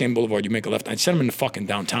bridge at Biscayne Boulevard. You make a left." I'd send them in the fucking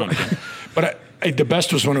downtown again But the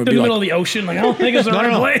best was when it would In be the middle like, of the ocean, like I don't think it's the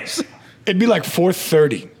right no. place. it'd be like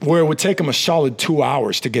 4:30, where it would take them a solid 2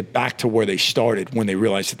 hours to get back to where they started when they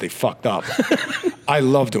realized that they fucked up. I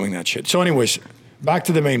love doing that shit. So anyways, back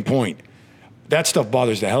to the main point. That stuff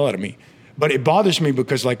bothers the hell out of me. But it bothers me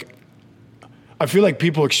because, like, I feel like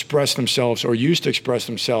people express themselves or used to express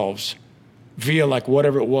themselves via, like,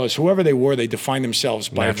 whatever it was. Whoever they were, they defined themselves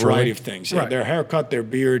by a variety of things. Right. Their haircut, their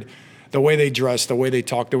beard, the way they dressed, the way they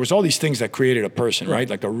talked. There was all these things that created a person, right?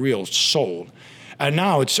 Like a real soul. And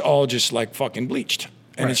now it's all just, like, fucking bleached.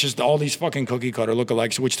 And it's just all these fucking cookie cutter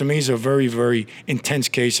lookalikes, which to me is a very, very intense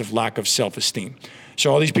case of lack of self-esteem.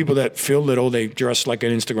 So all these people that feel little, they dress like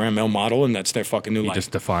an Instagram male model, and that's their fucking new You life.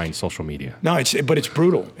 just define social media. No, but it's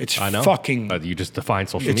brutal. It's I know. fucking. You just define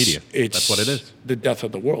social media. That's what it is. The death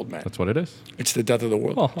of the world, man. That's what it is. It's the death of the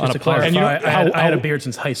world. Well, on Just a to player. clarify, And you know I had a how- beard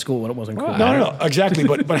since high school when it wasn't cool. no, exactly.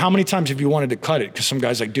 but how many times have you wanted to cut it? Because some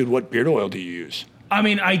guy's like, dude, what beard oil do you use? I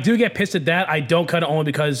mean, I do get pissed at that. I don't cut it only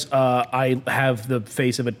because I have the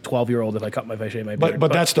face of a 12-year-old if I cut my face, shave my beard.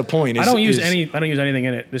 But that's the point. I don't use is- I don't use anything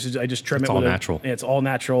in it. I just trim It's it all with natural. Yeah, it's all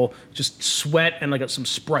natural. Just sweat and like some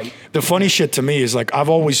Sprite. The funny shit to me is like I've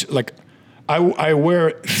always like I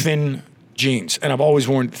wear thin jeans and I've always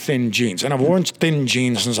worn thin jeans and I've worn thin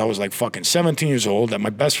jeans since I was like fucking 17 years old. That my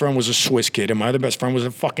best friend was a Swiss kid and my other best friend was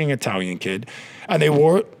a fucking Italian kid, and they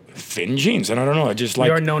wore thin jeans. And I don't know, I just We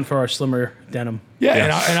like are known for our slimmer denim. yeah.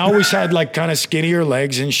 And I always had like kind of skinnier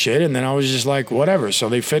legs and shit, and then I was just like whatever. So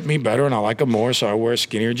they fit me better and I like them more, so I wear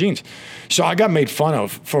skinnier jeans. So I got made fun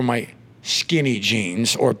of for my skinny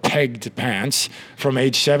jeans or pegged pants from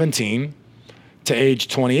age 17 to age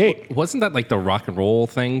 28. Wasn't that like the rock and roll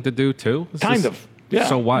thing to do too? Kind of, yeah.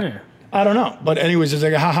 So what? Yeah. I don't know. But anyways, it's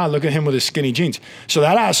like, haha, look at him with his skinny jeans. So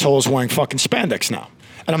that asshole's wearing fucking spandex now.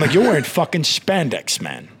 And I'm like, you're wearing fucking spandex,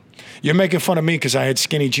 man. You're making fun of me because I had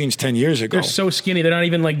skinny jeans 10 years ago. They're so skinny. They're not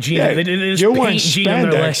even like jeans. Yeah, They just you're wearing paint jean on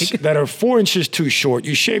their leg. spandex that are 4 inches too short.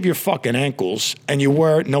 You shave your fucking ankles and you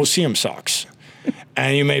wear no-seam socks.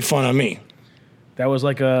 And you made fun of me. That was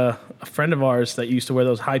like a friend of ours that used to wear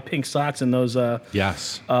those high pink socks and those,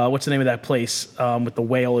 Yes. what's the name of that place with the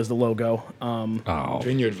whale as the logo? Oh.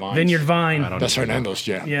 Vineyard Vines. Vineyard Vine. That's Hernando's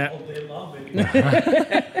jam. Yeah.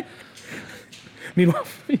 Meanwhile,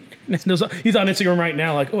 he's on Instagram right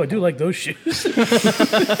now like, oh, I do like those shoes.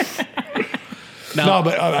 No,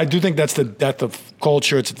 but I do think that's the death of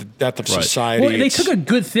culture. It's the death of society. Well, they It's- took a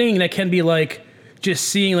good thing that can be like just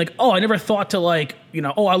seeing like, oh, I never thought to like,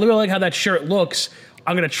 oh, I really like how that shirt looks.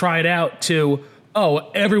 I'm going to try it out to,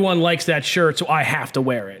 oh, everyone likes that shirt, so I have to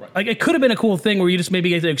wear it. Like it could have been a cool thing where you just maybe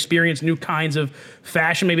get to experience new kinds of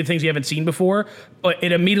fashion, maybe things you haven't seen before. But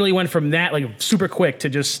it immediately went from that like super quick to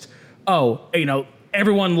just, oh,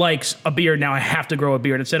 everyone likes a beard, now I have to grow a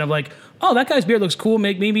beard. Instead of like, oh, that guy's beard looks cool,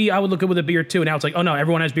 maybe I would look good with a beard too. Now it's like, oh no,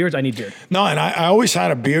 everyone has beards, I need beard. No, and I always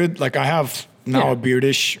had a beard. Like I have now Yeah. a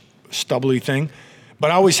beardish, stubbly thing. But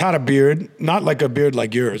I always had a beard, not like a beard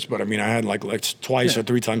like yours, but I mean, I had like twice or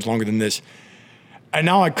 3 times longer than this. And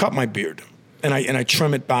now I cut my beard and I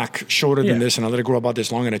trim it back shorter Yeah. than this, and I let it grow about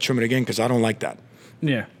this long, and I trim it again because I don't like that.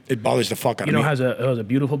 Yeah. It bothers the fuck out You know, of me. has a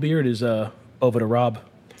beautiful beard is Bova Rob.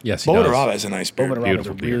 Yes, he Boba does. Rob has a nice beard. Bova Rob has a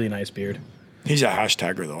Beautiful beard. really nice beard. He's a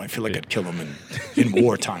hashtagger though. I feel like I'd kill him in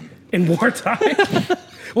wartime. In wartime?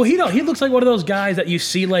 Well, he looks like one of those guys that you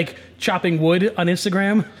see like chopping wood on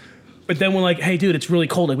Instagram. But then when like, hey, dude, it's really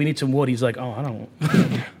cold. Like, we need some wood. He's like, oh, I don't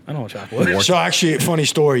want to chop wood. So actually, funny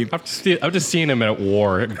story. I'm just seeing him at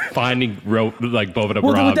war, finding rope like Bova de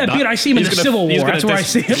Well, Rob. with that beard, I see him in the Civil War. That's where I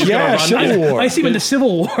see him. Yeah, Civil War. I see him in the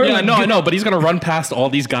Civil War. Yeah, Like, I know, but he's gonna run past all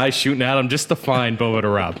these guys shooting at him just to find Bova de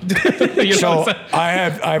Rob. You know So what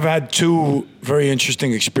I'm saying? I've had 2 very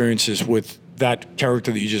interesting experiences with that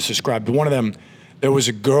character that you just described. One of them, there was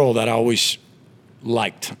a girl that I always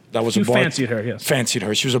liked. That was You a bar- fancied her, yes. Fancied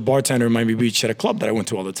her. She was a bartender in Miami Beach at a club that I went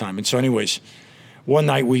to all the time. And so, anyways, one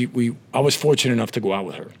night I was fortunate enough to go out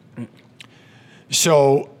with her.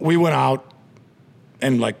 So we went out,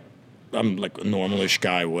 and like I'm like a normalish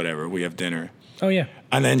guy, whatever. We have dinner. Oh, yeah.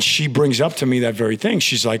 And then she brings up to me that very thing.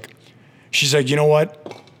 She's like, you know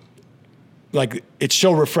what? Like, it's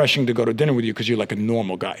so refreshing to go to dinner with you because you're like a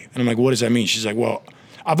normal guy. And I'm like, what does that mean? She's like, well,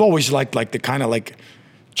 I've always liked like the kind of like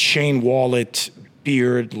chain wallet,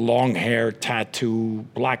 beard, long hair, tattoo,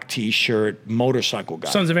 black T-shirt, motorcycle guy.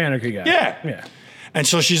 Sons of Anarchy guy. Yeah. Yeah. And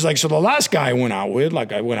so she's like, so the last guy I went out with,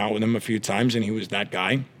 like I went out with him a few times and he was that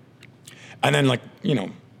guy. And then like,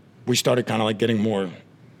 we started kind of like getting more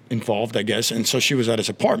involved, I guess. And so she was at his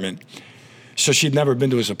apartment. So she'd never been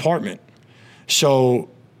to his apartment. So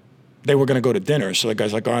they were going to go to dinner. So the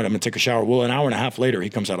guy's like, all right, I'm going to take a shower. Well, an hour and a half later, he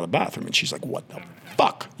comes out of the bathroom and she's like, what the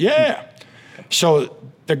fuck? Yeah. So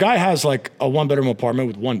the guy has like a 1-bedroom apartment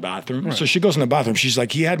with 1 bathroom. Right. So she goes in the bathroom. She's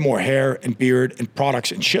like, he had more hair and beard and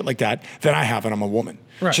products and shit like that than I have, and I'm a woman.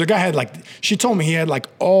 Right. So the guy had like, she told me he had like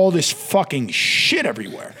all this fucking shit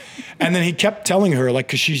everywhere. And then he kept telling her, like,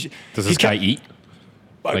 because she's. Does this guy eat?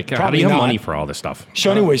 Like, how do you have money for all this stuff?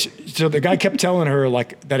 So anyways, so the guy kept telling her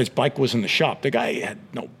like that his bike was in the shop. The guy had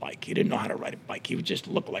no bike. He didn't know how to ride a bike. He would just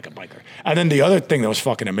look like a biker. And then the other thing that was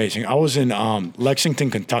fucking amazing, I was in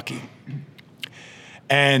Lexington, Kentucky.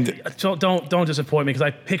 And so don't disappoint me, because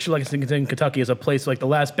I picture Lexington, Kentucky as a place like the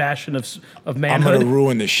last bastion of manhood. I'm gonna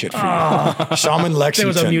ruin this shit for you. So I'm in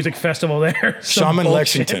Lexington. There was a music festival there. So I'm in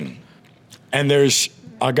Lexington, and there's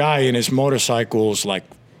a guy and his motorcycle's like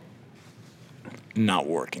not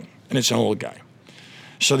working, and it's an old guy.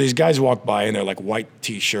 So these guys walk by and they're like white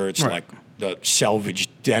t-shirts, like the salvage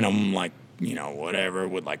denim, like, you know, whatever,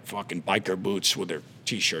 with like fucking biker boots with their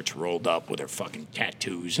t-shirts rolled up with their fucking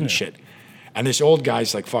tattoos and shit. And this old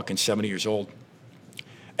guy's like fucking 70 years old.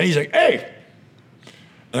 And he's like, hey.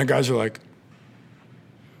 And the guys are like,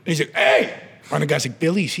 and he's like, hey. And the guy's like,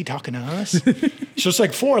 Billy, is he talking to us? So it's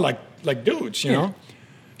like 4 like dudes, you know?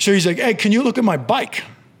 So he's like, hey, can you look at my bike?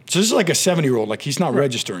 So this is like a 70-year-old, like he's not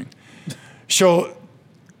registering. So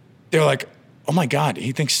they're like, oh my God,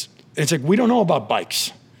 he thinks, it's like, we don't know about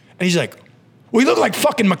bikes. And he's like, we look like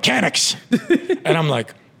fucking mechanics. And I'm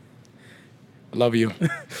like, I love you.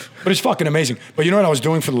 But it's fucking amazing. But you know what I was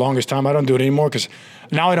doing for the longest time? I don't do it anymore because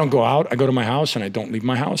now I don't go out. I go to my house and I don't leave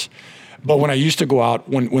my house. But when I used to go out,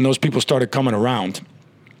 when those people started coming around,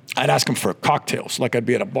 I'd ask them for cocktails. Like I'd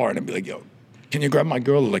be at a bar and I'd be like, yo, can you grab my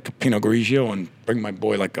girl like a Pinot Grigio and bring my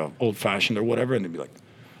boy like a old fashioned or whatever? And they'd be like,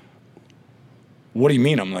 what do you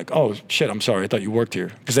mean? I'm like, oh shit, I'm sorry. I thought you worked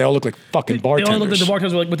here. Because they all look like fucking bartenders. They all look like the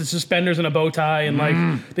bartenders with the suspenders and a bow tie and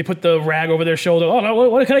like they put the rag over their shoulder. Oh, no,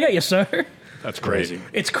 what can I get you, sir? That's crazy.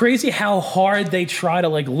 It's crazy how hard they try to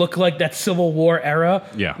like look like that Civil War era.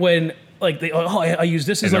 Yeah. When like I use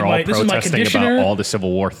this as like my conditioner. About all the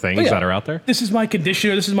Civil War things that are out there. This is my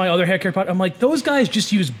conditioner. This is my other hair care product. I'm like, those guys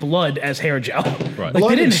just use blood as hair gel. Right. Like,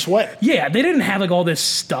 blood and sweat. Yeah, they didn't have like all this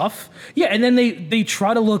stuff. Yeah, and then they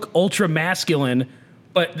try to look ultra masculine,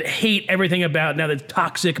 but hate everything about now the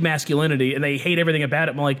toxic masculinity, and they hate everything about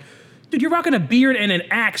it. I'm like, dude, you're rocking a beard and an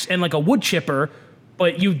axe and like a wood chipper,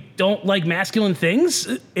 but you don't like masculine things.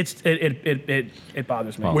 It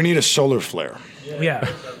bothers me. We need a solar flare. Yeah.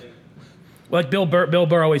 Like Bill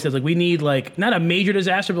Burr always says, like we need like not a major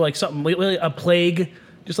disaster, but like something, a plague,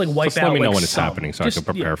 just like wipe out. Let me know like, when it's happening so I can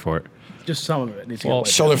prepare for it. Just some of it needs to get wiped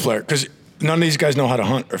Solar out. flare, because none of these guys know how to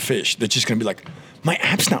hunt or fish. They're just gonna be like, my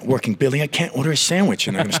app's not working, Billy. I can't order a sandwich,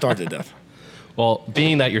 and they're gonna starve to death. Well,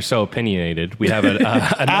 being that you're so opinionated, we have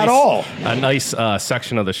a nice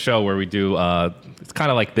section of the show where we do, it's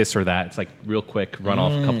kind of like this or that. It's like real quick, run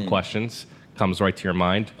off a couple questions, comes right to your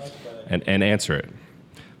mind, and answer it.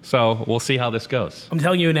 So we'll see how this goes. I'm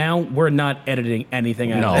telling you now, we're not editing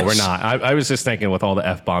anything out of No, this. we're not. I was just thinking with all the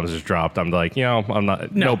F-bombs just dropped, I'm like, you know, I'm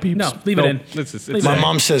not, no beeps. No, leave it in. It's My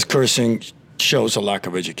mom says cursing shows a lack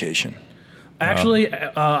of education. Actually,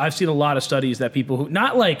 I've seen a lot of studies that people who,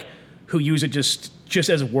 not like who use it just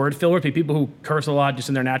as word filler, but people who curse a lot just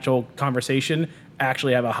in their natural conversation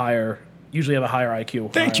actually usually have a higher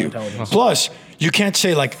IQ. Thank you. Intelligence. Plus, you can't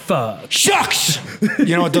say like, Fuck. shucks.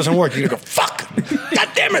 You know, it doesn't work. You gotta go, fuck. God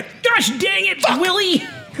damn it. Gosh dang it, Willie!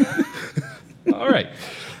 All right.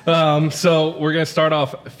 So we're going to start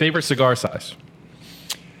off favorite cigar size.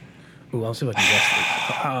 Ooh, I'll see if I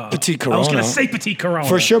can guess. Petite Corona. I was going to say Petite Corona.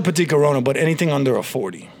 For sure, Petite Corona, but anything under a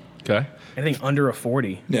 40. Okay. Anything under a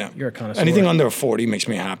 40. Yeah. You're a connoisseur. Anything under a 40 makes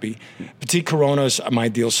me happy. Petite Corona is my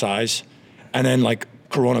ideal size. And then like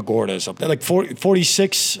Corona Gorda is up there. Like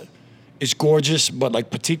 46 is gorgeous, but like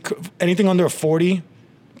anything under a 40,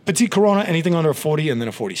 Petite Corona, anything under a 40, and then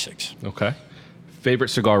a 46. Okay. Favorite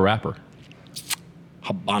cigar wrapper?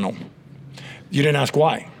 Habano. You didn't ask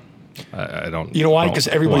why. I don't. You know why? Because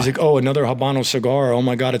everybody's why? like, oh, another Habano cigar. Oh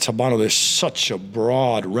my God, it's Habano. There's such a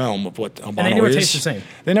broad realm of what Habano is. And they never taste the same.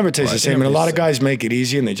 They never taste the same. And a lot of guys make it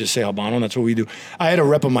easy and they just say Habano, and that's what we do. I had a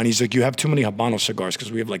rep of mine. He's like, you have too many Habano cigars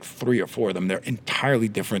because we have like 3 or 4 of them. They're entirely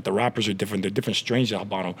different. The wrappers are different. They're different strains of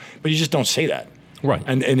Habano. But you just don't say that. Right.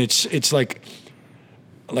 And it's like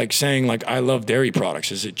saying like, I love dairy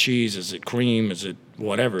products. Is it cheese? Is it cream? Is it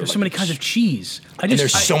whatever? There's so many kinds of cheese.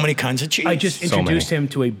 There's so many kinds of cheese. I just introduced him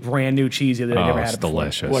to a brand new cheese the other day. I never had it's it before.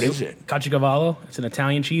 delicious. What is it? Caciocavallo. It's an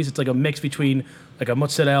Italian cheese. It's like a mix between like a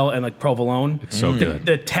mozzarella and like provolone. It's so good.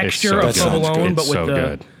 The texture It's of so good. provolone, but It's with so the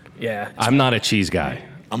good. yeah. I'm not a cheese guy.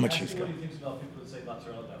 I'm a cheese guy.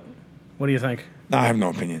 What do you think? No, I have no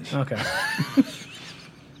opinions. Okay.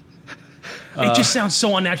 It just sounds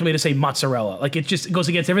so unnatural to me to say mozzarella. Like it just goes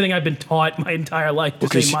against everything I've been taught my entire life to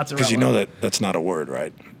say mozzarella. Because you know that's not a word,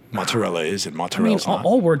 right? Mozzarella is and I mozzarella's mean, not.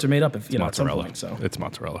 all words are made up if, at some Mozzarella. point, so. It's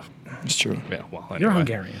mozzarella. It's true. Yeah, well, anyway. You're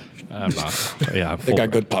Hungarian. I'm not. Yeah, I'm They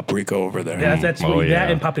got good paprika over there. Yeah, that's Oh, that yeah.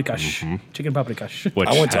 and paprikash. Chicken paprikash. Which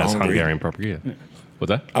I went to has Hungary. Hungarian paprika. What's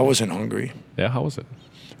that? I wasn't hungry. Yeah, how was it?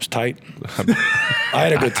 It was tight. I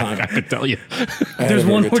had a good time. I could tell you. I had There's a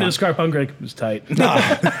very one good word to time. describe Hungary. It was tight.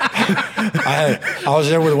 I was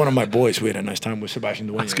there with one of my boys. We had a nice time with Sebastian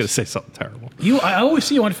Duenas. I was going to say something terrible. I always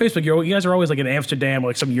see you on Facebook. You guys are always like in Amsterdam or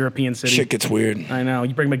like some European city. Shit gets weird. I know.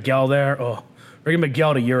 You bring Miguel there. Oh, bringing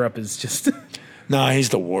Miguel to Europe is just Nah, he's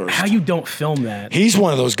the worst. how you don't film that. He's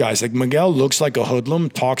one of those guys. Like Miguel looks like a hoodlum,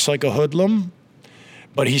 talks like a hoodlum,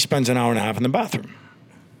 but he spends an hour and a half in the bathroom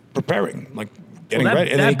preparing, like getting Well,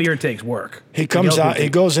 ready. And that then beard takes work. he comes Miguel's out. beard He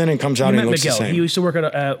goes in and comes out You and he met looks Miguel. the same. He used to work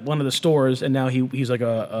at one of the stores, and now he's like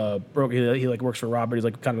a broke. He like works for Robert. He's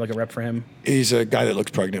like kind of like a rep for him. He's a guy that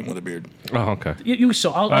looks pregnant with a beard. Oh, okay. You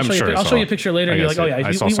saw. I'll I'm show sure you. I I'll saw show you a it. picture later. I And you're guess like, oh I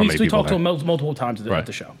yeah. saw so many We people talked to him there. multiple times at Right.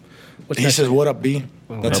 the show. He says, "What up, B?"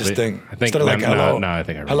 That's his B. thing. I think- Instead of like, no, "Hello, no, I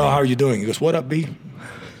think I hello, remember. how are you doing?" He goes, "What up, B?"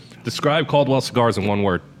 Describe Caldwell Cigars in one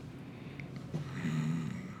word.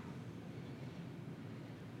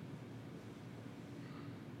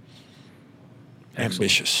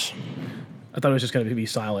 Ambitious. I thought it was just going to be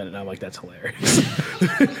silent, and I'm like, that's hilarious.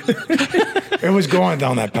 It was going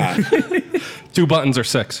down that path. 2 buttons or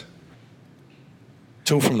 6?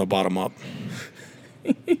 2 from the bottom up.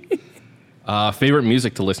 Favorite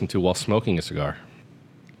music to listen to while smoking a cigar?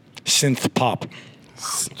 Synth pop.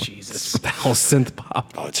 Jesus. The hell synth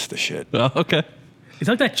pop. Oh, it's the shit. Oh, okay. It's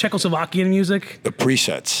like that Czechoslovakian music. The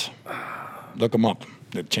presets. Look them up.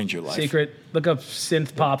 They change your life. Secret. Look up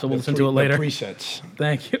synth pop, and we'll listen to it The later. presets.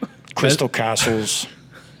 Thank you. Crystal Castles.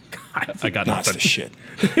 I got That's the nothing. shit.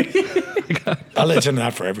 I listen to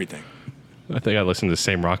that for everything. I think I listen to the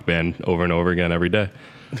same rock band over and over again every day.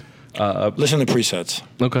 Listen to presets.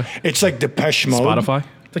 Okay. It's like Depeche Mode. Spotify?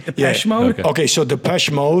 It's like Depeche Mode. Okay. So Depeche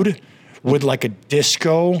Mode with like a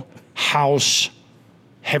disco, house,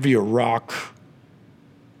 heavier rock,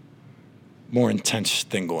 more intense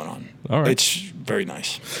thing going on. All right. It's very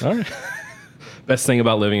nice. All right. Best thing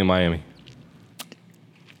about living in Miami?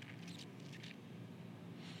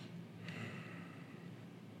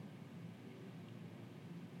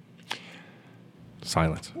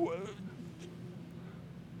 Silence.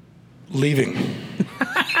 Leaving.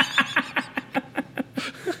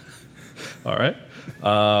 All right.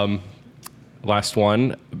 Last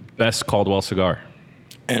one. Best Caldwell cigar.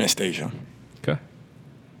 Anastasia. Okay.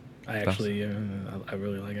 I actually, I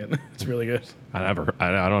really like it. It's really good. I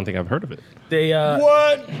don't think I've heard of it. They,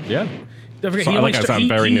 What? Yeah. don't forget, So, he, like I said, I'm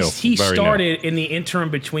very new. he Very new. started in the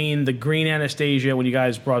interim between the green Anastasia when you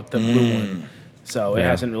guys brought the blue one. So it Yeah.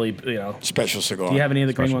 hasn't really, Special cigar. Do you have any of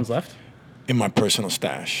the green ones left? in my personal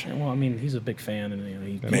stash? Well, I mean, he's a big fan, and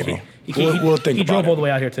he Maybe. He, We'll think he about drove it. all the way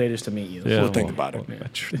out here today just to meet you. Yeah, We'll think about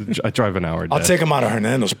it. I drive an hour a day. I'll take him out of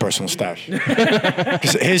Hernando's personal stash.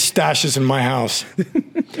 Because his stash is in my house.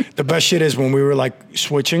 The best shit is when we were like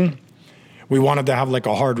switching, we wanted to have like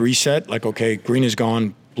a hard reset. Like, okay, green is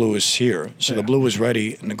gone, blue is here. So the blue was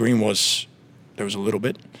ready and the green was, there was a little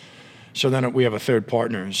bit. So then we have a third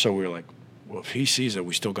partner. So we were like, well, if he sees that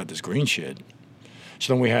we still got this green shit.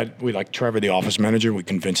 So then we like Trevor, the office manager, we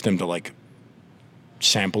convinced him to like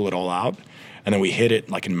sample it all out. And then we hid it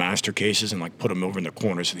like in master cases and like put them over in the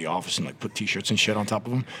corners of the office and like put T-shirts and shit on top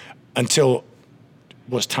of them until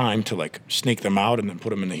it was time to like sneak them out and then put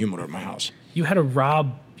them in the humidor of my house. You had to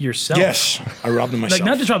rob yourself. Yes, I robbed them myself. Like,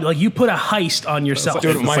 not just rob, like you put a heist on yourself.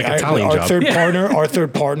 Dude, It's like an Italian our job.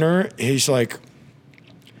 third partner, he's like,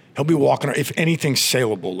 he'll be walking around. If anything's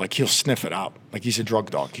saleable, like he'll sniff it out. Like he's a drug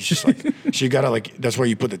dog. He's just like, so you gotta like, that's where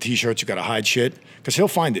you put the T-shirts. You gotta hide shit because he'll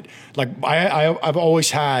find it. Like I've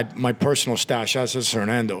always had my personal stash, as is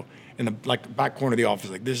Hernando, in the like back corner of the office.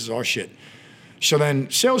 Like this is our shit. So then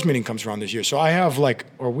sales meeting comes around this year. So I have like,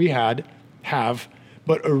 or we have,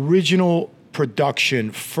 but original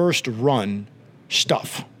production first run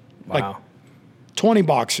stuff. Like Wow. 20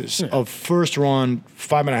 boxes of first run,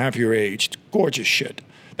 5.5 year aged, gorgeous shit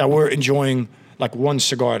that we're enjoying like one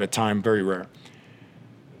cigar at a time, very rare.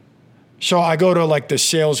 So I go to like the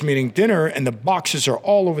sales meeting dinner and the boxes are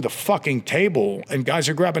all over the fucking table and guys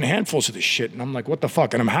are grabbing handfuls of this shit. And I'm like, what the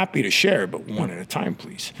fuck? And I'm happy to share, but one at a time,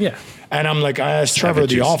 please. Yeah. And I'm like, I asked Trevor,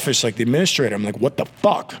 the Savages. office, like the administrator, I'm like, what the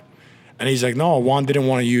fuck? And he's like, no, Juan didn't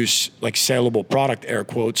want to use like saleable product, air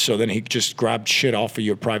quotes. So then he just grabbed shit off of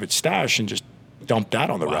your private stash and just dumped that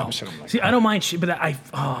on the reps. And I'm like, See, I don't mind, but I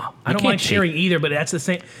don't mind sharing either. But that's the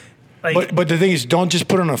same. Like, but the thing is, don't just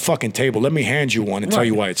put it on a fucking table. Let me hand you one and tell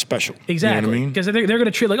you why it's special. Exactly. You know what I mean? Because they're going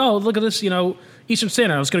to treat like, oh, look at this, Eastern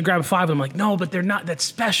Standard. I was going to grab 5 of them. Like, no, but they're not that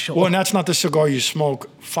special. Well, and that's not the cigar you smoke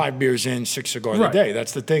 5 beers in, 6 cigars a day.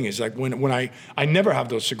 That's the thing. Is like when I never have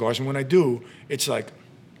those cigars, and when I do, it's like.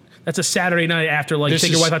 That's a Saturday night after, like, you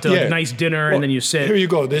take your wife out to like, a nice dinner, and then you sit. Here you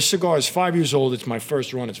go. This cigar is 5 years old. It's my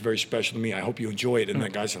first run. It's very special to me. I hope you enjoy it. And the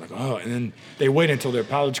guys are like, oh. And then they wait until their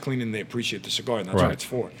palate's clean and they appreciate the cigar, and that's what it's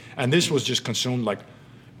for. And this was just consumed like,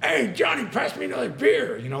 hey, Johnny, pass me another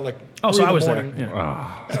beer. Like. Oh, so I was there.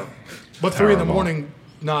 Yeah. But 3 in the morning,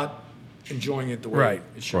 not enjoying it the way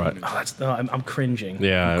it should. Right. I'm cringing.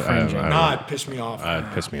 Yeah, I'm cringing. It pissed me off.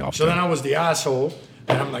 It pissed me off. So then I was the asshole,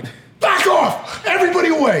 and I'm like, back off! Everybody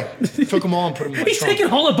away! Took them all and put them in my He's trunk.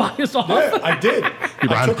 taking all the bias off. Yeah, I did.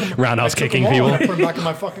 Roundhouse kicking people. people. I put them back in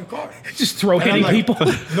my fucking car. Just throw And I'm hitting like,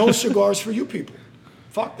 people. No cigars for you people.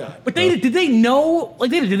 Fuck that. But did they know? Like,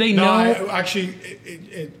 did they know? Actually,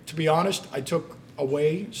 to be honest, I took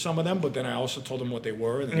away some of them, but then I also told them what they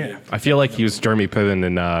were. And then I feel like he was Jeremy Piven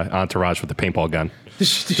in Entourage with the paintball gun.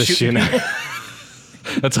 Just shooting.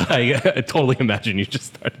 That's what I totally imagine you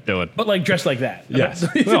just started doing. But like dressed like that. Yes.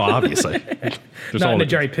 No, obviously. Not in a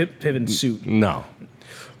Jerry Piven suit. No.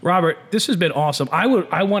 Robert, this has been awesome. I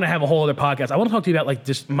want to have a whole other podcast. I want to talk to you about like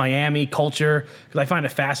just Miami culture because I find it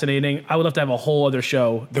fascinating. I would love to have a whole other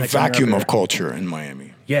show. The vacuum of culture in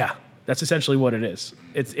Miami. Yeah, that's essentially what it is.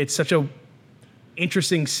 It's such a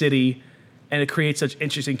interesting city, and it creates such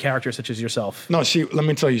interesting characters such as yourself. No, see, let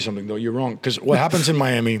me tell you something though. You're wrong because what happens in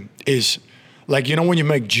Miami is like when you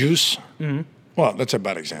make juice. Mm-hmm. Well, that's a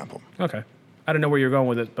bad example. Okay, I don't know where you're going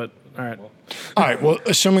with it, but all right. All right. Well,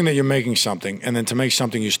 assuming that you're making something, and then to make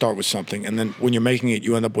something, you start with something, and then when you're making it,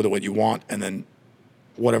 you end up with what you want, and then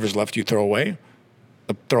whatever's left, you throw away.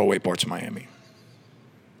 The throwaway part's Miami.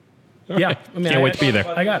 Yeah, I mean, Can't wait to be there.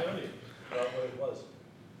 I got it.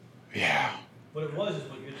 Yeah. What it was is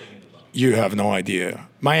what you're thinking about. You have no idea.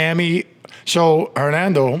 Miami. So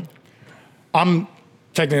Hernando, I'm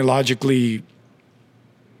technologically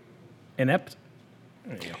inept.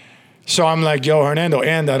 There you go. So I'm like, yo, Hernando,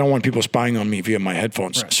 and I don't want people spying on me via my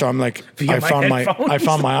headphones. Right. So I'm like, I found my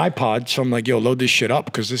iPod. So I'm like, yo, load this shit up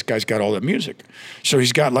because this guy's got all the music. So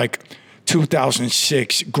he's got like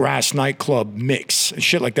 2006 Grass Nightclub mix,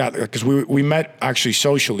 shit like that. Because we met actually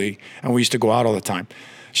socially, and we used to go out all the time.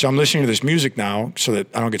 So I'm listening to this music now so that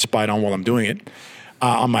I don't get spied on while I'm doing it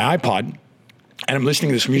on my iPod. And I'm listening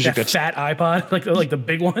to this music that's fat iPod, like the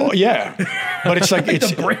big one. Oh yeah, but it's like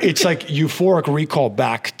it's like euphoric recall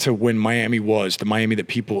back to when Miami was the Miami that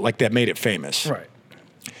people like that made it famous. Right.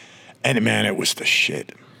 And man, it was the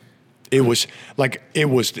shit. It was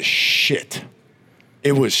the shit.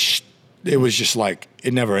 It was just like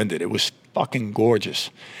it never ended. It was fucking gorgeous.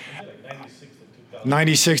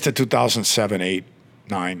 96 to 2007, 8,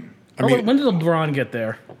 9. I mean, when did LeBron get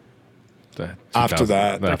there? After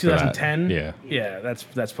that. Like 2010? Yeah. Yeah, that's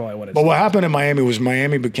probably what it is. But what happened in Miami was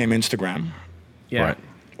Miami became Instagram. Yeah. Right.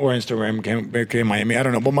 Or Instagram became Miami. I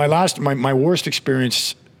don't know. But my worst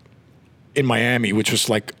experience in Miami, which was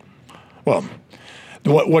like, well,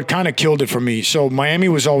 what kind of killed it for me. So Miami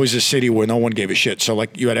was always a city where no one gave a shit. So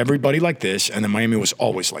like you had everybody like this, and then Miami was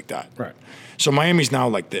always like that. Right. So Miami's now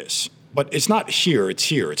like this. But it's not here. It's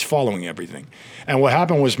here. It's following everything. And what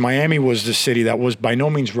happened was Miami was the city that was by no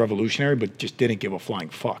means revolutionary, but just didn't give a flying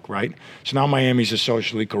fuck, right? So now Miami's a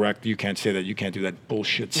socially correct. You can't say that. You can't do that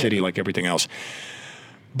bullshit city like everything else.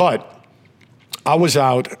 But I was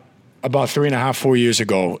out about 3.5, 4 years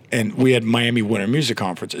ago, and we had Miami Winter Music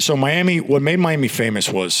Conference. So Miami, what made Miami famous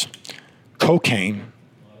was cocaine,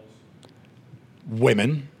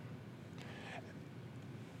 women,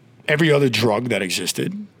 every other drug that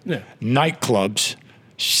existed, nightclubs,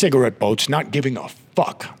 cigarette boats, not giving a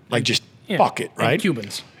fuck. Like just fuck it, right? And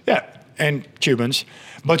Cubans. Yeah, and Cubans.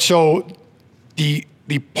 But so the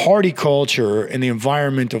party culture and the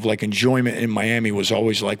environment of like enjoyment in Miami was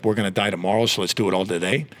always like, we're going to die tomorrow, so let's do it all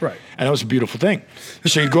today. Right. And that was a beautiful thing.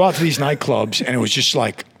 So you'd go out to these nightclubs, and it was just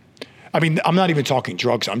like, I mean, I'm not even talking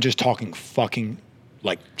drugs. I'm just talking fucking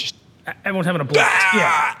like just. Everyone's having a blast.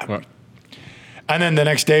 Yeah. Right. And then the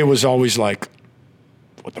next day was always like,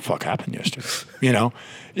 what the fuck happened yesterday? You know?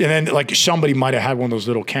 And then like somebody might have had one of those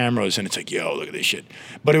little cameras and it's like, yo, look at this shit.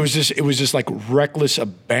 But it was just like reckless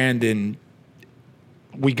abandon.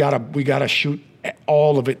 We gotta shoot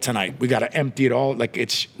all of it tonight. We gotta empty it all. Like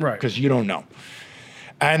it's right. Because you don't know.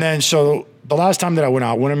 And then so the last time that I went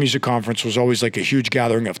out, Winter Music Conference was always like a huge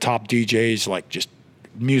gathering of top DJs, like just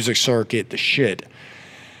music circuit, the shit.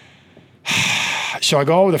 So I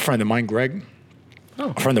go out with a friend of mine, Greg.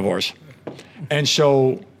 a friend of ours. And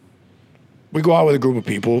so we go out with a group of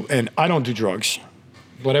people, and I don't do drugs,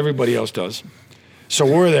 but everybody else does. So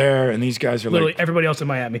we're there, and these guys are Literally like, everybody else in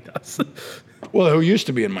Miami does. well, who used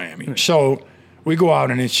to be in Miami. So we go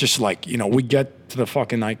out, and it's just like, we get to the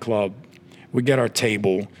fucking nightclub, we get our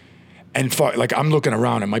table, and like I'm looking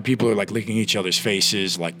around, and my people are like licking each other's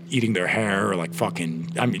faces, like eating their hair, or like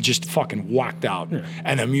just fucking whacked out. Yeah.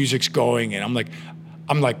 And the music's going, and I'm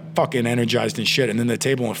like fucking energized and shit. And then the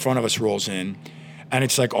table in front of us rolls in, and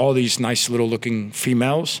it's like all these nice little looking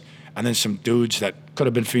females, and then some dudes that could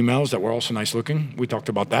have been females that were also nice looking. We talked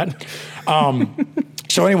about that.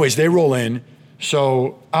 So anyways, they roll in.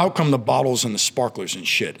 So out come the bottles and the sparklers and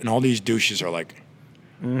shit. And all these douches are like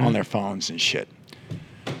on their phones and shit.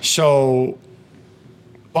 So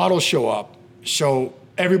bottles show up. So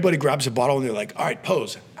everybody grabs a bottle and they're like, all right,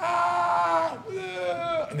 pose.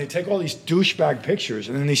 And they take all these douchebag pictures,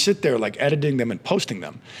 and then they sit there like editing them and posting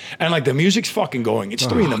them. And like the music's fucking going. It's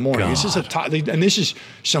 3 a.m. This is and this is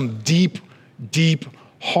some deep,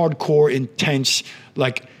 hardcore, intense,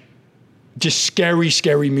 like just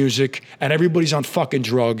scary music. And everybody's on fucking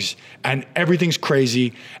drugs, and everything's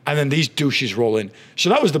crazy. And then these douches roll in. So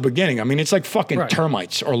that was the beginning. I mean, it's like fucking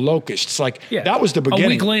termites or locusts. Like that was the beginning. A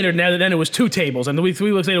week later, then it was 2 tables, and 3 weeks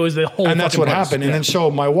later it was the whole. And that's what happened. And then so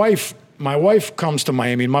my wife comes to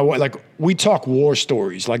Miami, and like we talk war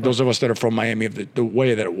stories, like those of us that are from Miami, of the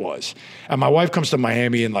way that it was. And my wife comes to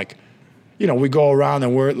Miami, and like, we go around,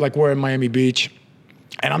 and we're in Miami Beach,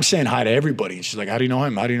 and I'm saying hi to everybody. And she's like, how do you know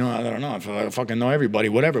him? How do you know? I don't know. I fucking know everybody,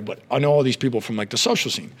 whatever. But I know all these people from like the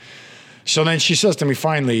social scene. So then she says to me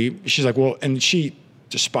finally, she's like, well, and she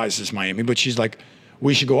despises Miami, but she's like,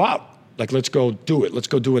 we should go out. Like, let's go do it. Let's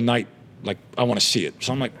go do a night. Like, I want to see it.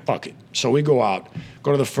 So I'm like, fuck it. So we go out,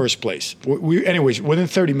 go to the first place. Anyways, within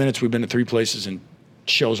 30 minutes, we've been to 3 places, and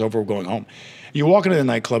show's over, we're going home. You walk into the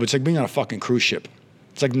nightclub, it's like being on a fucking cruise ship.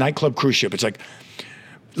 It's like nightclub cruise ship. It's like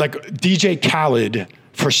DJ Khaled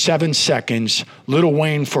for 7 seconds, Lil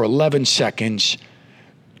Wayne for 11 seconds,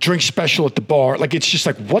 drink special at the bar. Like, it's just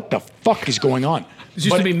like, what the fuck is going on? It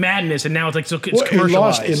used to be madness, and now it's like it's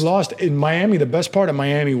commercialized. It lost in Miami. The best part of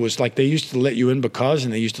Miami was like they used to let you in because,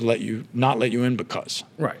 and they used to not let you in because.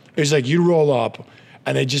 Right. It was like you roll up,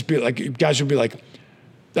 and they'd just be like, guys would be like,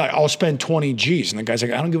 I'll spend 20 G's, and the guy's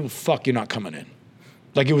like, I don't give a fuck, you're not coming in.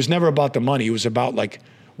 Like, it was never about the money. It was about like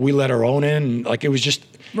we let our own in. Like, it was just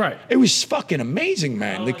right. It was fucking amazing,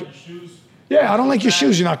 man. Like, yeah, I don't like your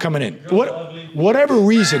shoes. You're not coming in. Whatever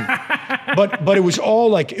reason, but it was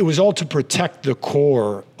all to protect the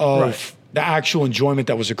core of the actual enjoyment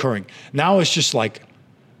that was occurring. Now it's just like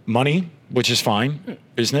money, which is fine,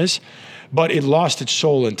 business, but it lost its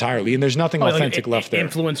soul entirely, and there's nothing authentic left there.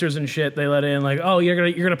 Influencers and shit, they let in like, oh,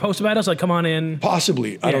 you're gonna post about us, like, come on in.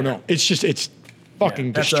 Possibly, I don't know. It's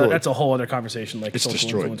fucking destroyed. That's a whole other conversation. Like, it's social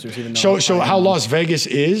destroyed. Influencers, even though so how Las Vegas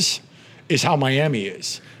is how Miami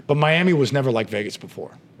is. But Miami was never like Vegas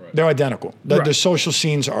before. Right. They're identical. The social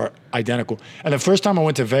scenes are identical. And the first time I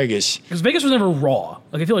went to Vegas... Because Vegas was never raw.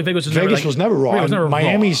 Like, I feel like Vegas was never raw. It was never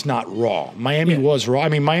Miami's raw. not raw. Miami was raw. I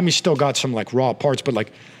mean, Miami still got some, like, raw parts. But,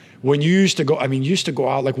 like, when you used to go... I mean, you used to go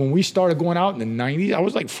out... Like, when we started going out in the 90s, I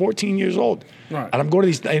was, like, 14 years old. Right. And I'm going to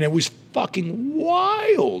these... And it was fucking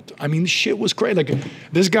wild. I mean, shit was crazy. Like,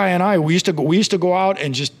 this guy and I, we used to go out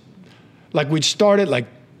and just... Like, we'd start at, like,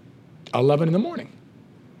 11 in the morning.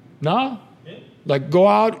 No? Yeah. Like, go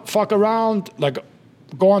out, fuck around, like,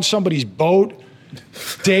 go on somebody's boat,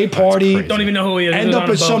 day party. Don't even know who he is. End up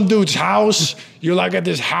at some dude's house. You're like at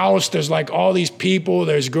this house. There's like all these people.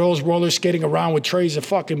 There's girls roller skating around with trays of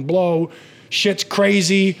fucking blow. Shit's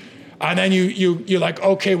crazy. And then you're like,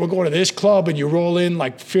 okay, we're going to this club, and you roll in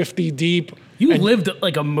like 50 deep. You lived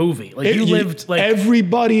like a movie. Like you lived like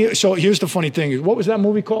everybody. So here's the funny thing. What was that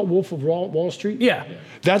movie called? Wolf of Wall Street? Yeah.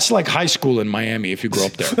 That's like high school in Miami if you grew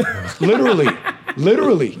up there.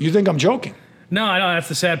 Literally. You think I'm joking? No, I know. That's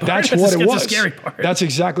the sad part. That's what it was. That's the scary part. That's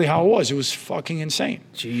exactly how it was. It was fucking insane.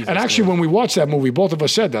 Jesus, and actually, when we watched that movie, both of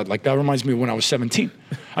us said that. Like, that reminds me of when I was 17.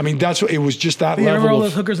 I mean, it was just that level. You remember all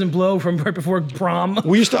those hookers and blow from right before prom?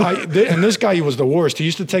 We used to, and this guy, he was the worst. He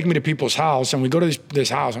used to take me to people's house, and we go to this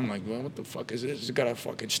house. I'm like, well, what the fuck is this? It's got a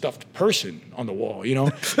fucking stuffed person on the wall, you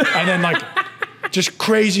know? And then, like, just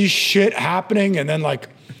crazy shit happening, and then, like,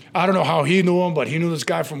 I don't know how he knew him, but he knew this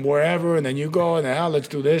guy from wherever, and then you go, and then, let's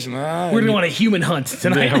do this, and that. We're going to want a human hunt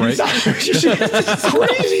tonight. Yeah, right. Crazy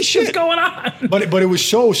shit. What's going on? But it was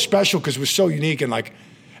so special because it was so unique, and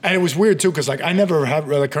it was weird, too, because, like, I never have,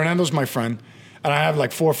 like, Hernando's my friend, and I have,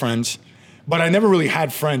 like, 4 friends, but I never really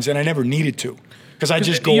had friends, and I never needed to. because I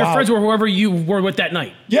just go Your out. friends were whoever you were with that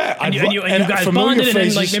night. Yeah, and you and guys familiar bonded, and then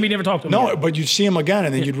faces- like maybe you never talked to them. No, again. but you'd see them again,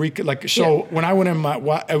 and then you'd So when I went in,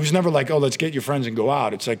 it was never like, oh, let's get your friends and go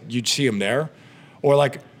out. It's like you'd see them there, or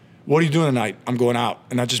like, what are you doing tonight? I'm going out,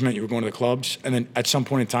 and that just meant you were going to the clubs. And then at some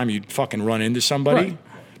point in time, you'd fucking run into somebody. Right.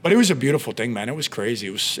 But it was a beautiful thing, man. It was crazy.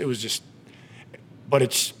 It was just, but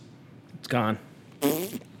It's gone.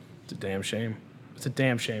 It's a damn shame. It's a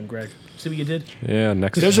damn shame, Greg. See what you did? Yeah,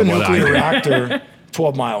 next. there's a what I nuclear did. reactor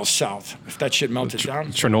 12 miles south. If that shit melted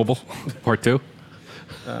down, Chernobyl, part 2.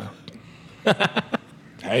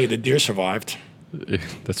 hey, the deer survived.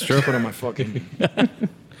 That's true. Put on my fucking.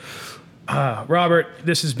 Robert,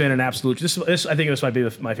 this has been an absolute. This I think this might be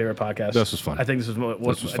my favorite podcast. This was fun. I think this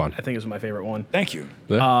was fun. I think this was my favorite one. Thank you.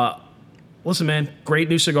 Listen, man, great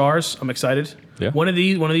new cigars. I'm excited. Yeah. One of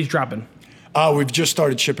these dropping. We've just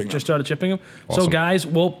started shipping them. Just started shipping them. So, Awesome. guys,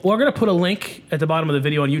 we're gonna put a link at the bottom of the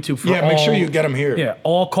video on YouTube for Yeah, make sure you get them here. Yeah,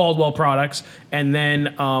 all Caldwell products, and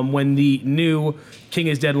then when the new King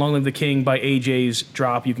is Dead, Long Live the King by AJ's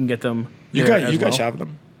drop, you can get them. You there guys, as you guys well. have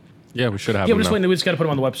them. Yeah, we should have. Yeah, them we're just now. waiting. We just got to put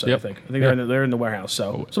them on the website. Yep. I think Yeah. they're in the warehouse.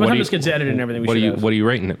 So by What the do time you- this gets edited and everything, we What should are you? have. What are you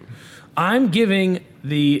rating it? I'm giving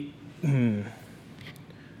the.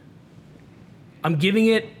 I'm giving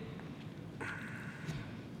it.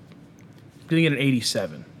 Giving it an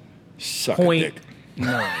 87. Suck a Point dick.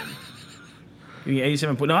 9. Giving it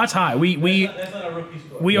 87. No, that's high. We That's not a rookie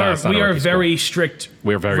score. we No, are it's not a we are rookie very strict.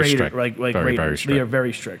 We're very rater, strict. Like Very, rater. very We strict. are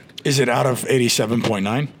very strict. Is it out of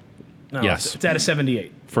 87.9? No, Yes. it's at a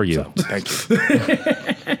 78. For you. Thank you.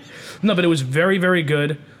 No, but it was very, very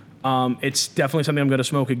good. It's definitely something I'm going to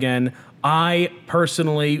smoke again. I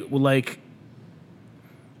personally would like.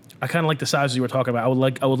 I kind of like the sizes you were talking about. I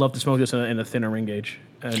would love to smoke this in a thinner ring gauge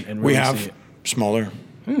and really We see have it. smaller,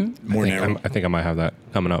 more narrow. I think I might have that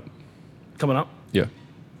coming up. Coming up. Yeah.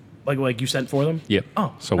 Like you sent for them. Yep.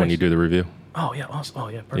 Oh, So when nice. you do the review, Oh yeah. Awesome. Oh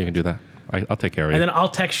yeah. you Perfect. can do that. I'll take care of And you. then I'll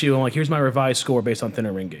text you and like, here's my revised score based on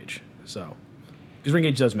thinner ring gauge. So, because ring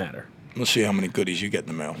gauge does matter. We'll see how many goodies you get in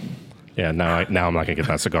the mail. Yeah. Now I'm not gonna get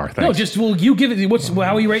that cigar. Thanks. No, just you give it.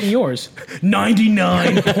 How are you rating yours?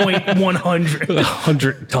 99.100.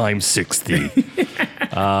 100 times 60.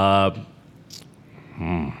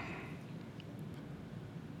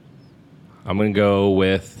 I'm gonna go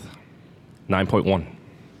with 9.1.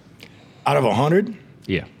 Out of 100?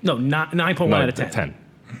 Yeah. No, not 9.1 out of 10. 10.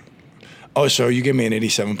 Oh, so you give me an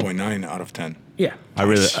 87.9 out of 10. Yeah. I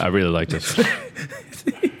really like this.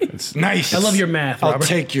 Nice. I love your math, I'll Robert.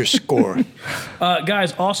 take your score.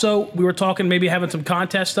 Guys, also, we were talking maybe having some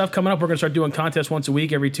contest stuff coming up. We're going to start doing contests once a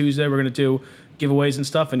week. Every Tuesday, we're going to do giveaways and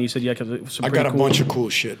stuff. And you said, yeah, because some I pretty got a cool. bunch of cool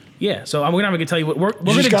shit. Yeah, so I'm going to tell you what we're You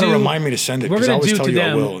going just to got to do. remind me to send it We're because I going to always do tell to you I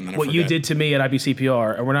them will. And then I what you forget. did to me at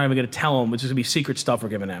IBCPR, and we're not even going to tell them. It's just going to be secret stuff we're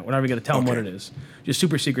giving out. We're not even going to tell them what Okay. it is. Just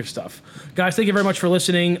super secret stuff. Guys, thank you very much for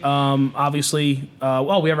listening. Obviously,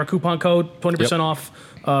 we have our coupon code, 20% off.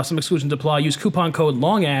 Some exclusions apply. Use coupon code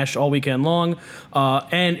LONGASH all weekend long.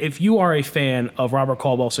 And if you are a fan of Robert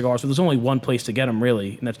Caldwell cigars, there's only one place to get them,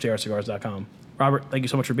 really, and that's jrcigars.com. Robert, thank you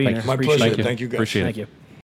so much for being here. My Appreciate pleasure. it. Thank you, guys. Appreciate it. Thank you.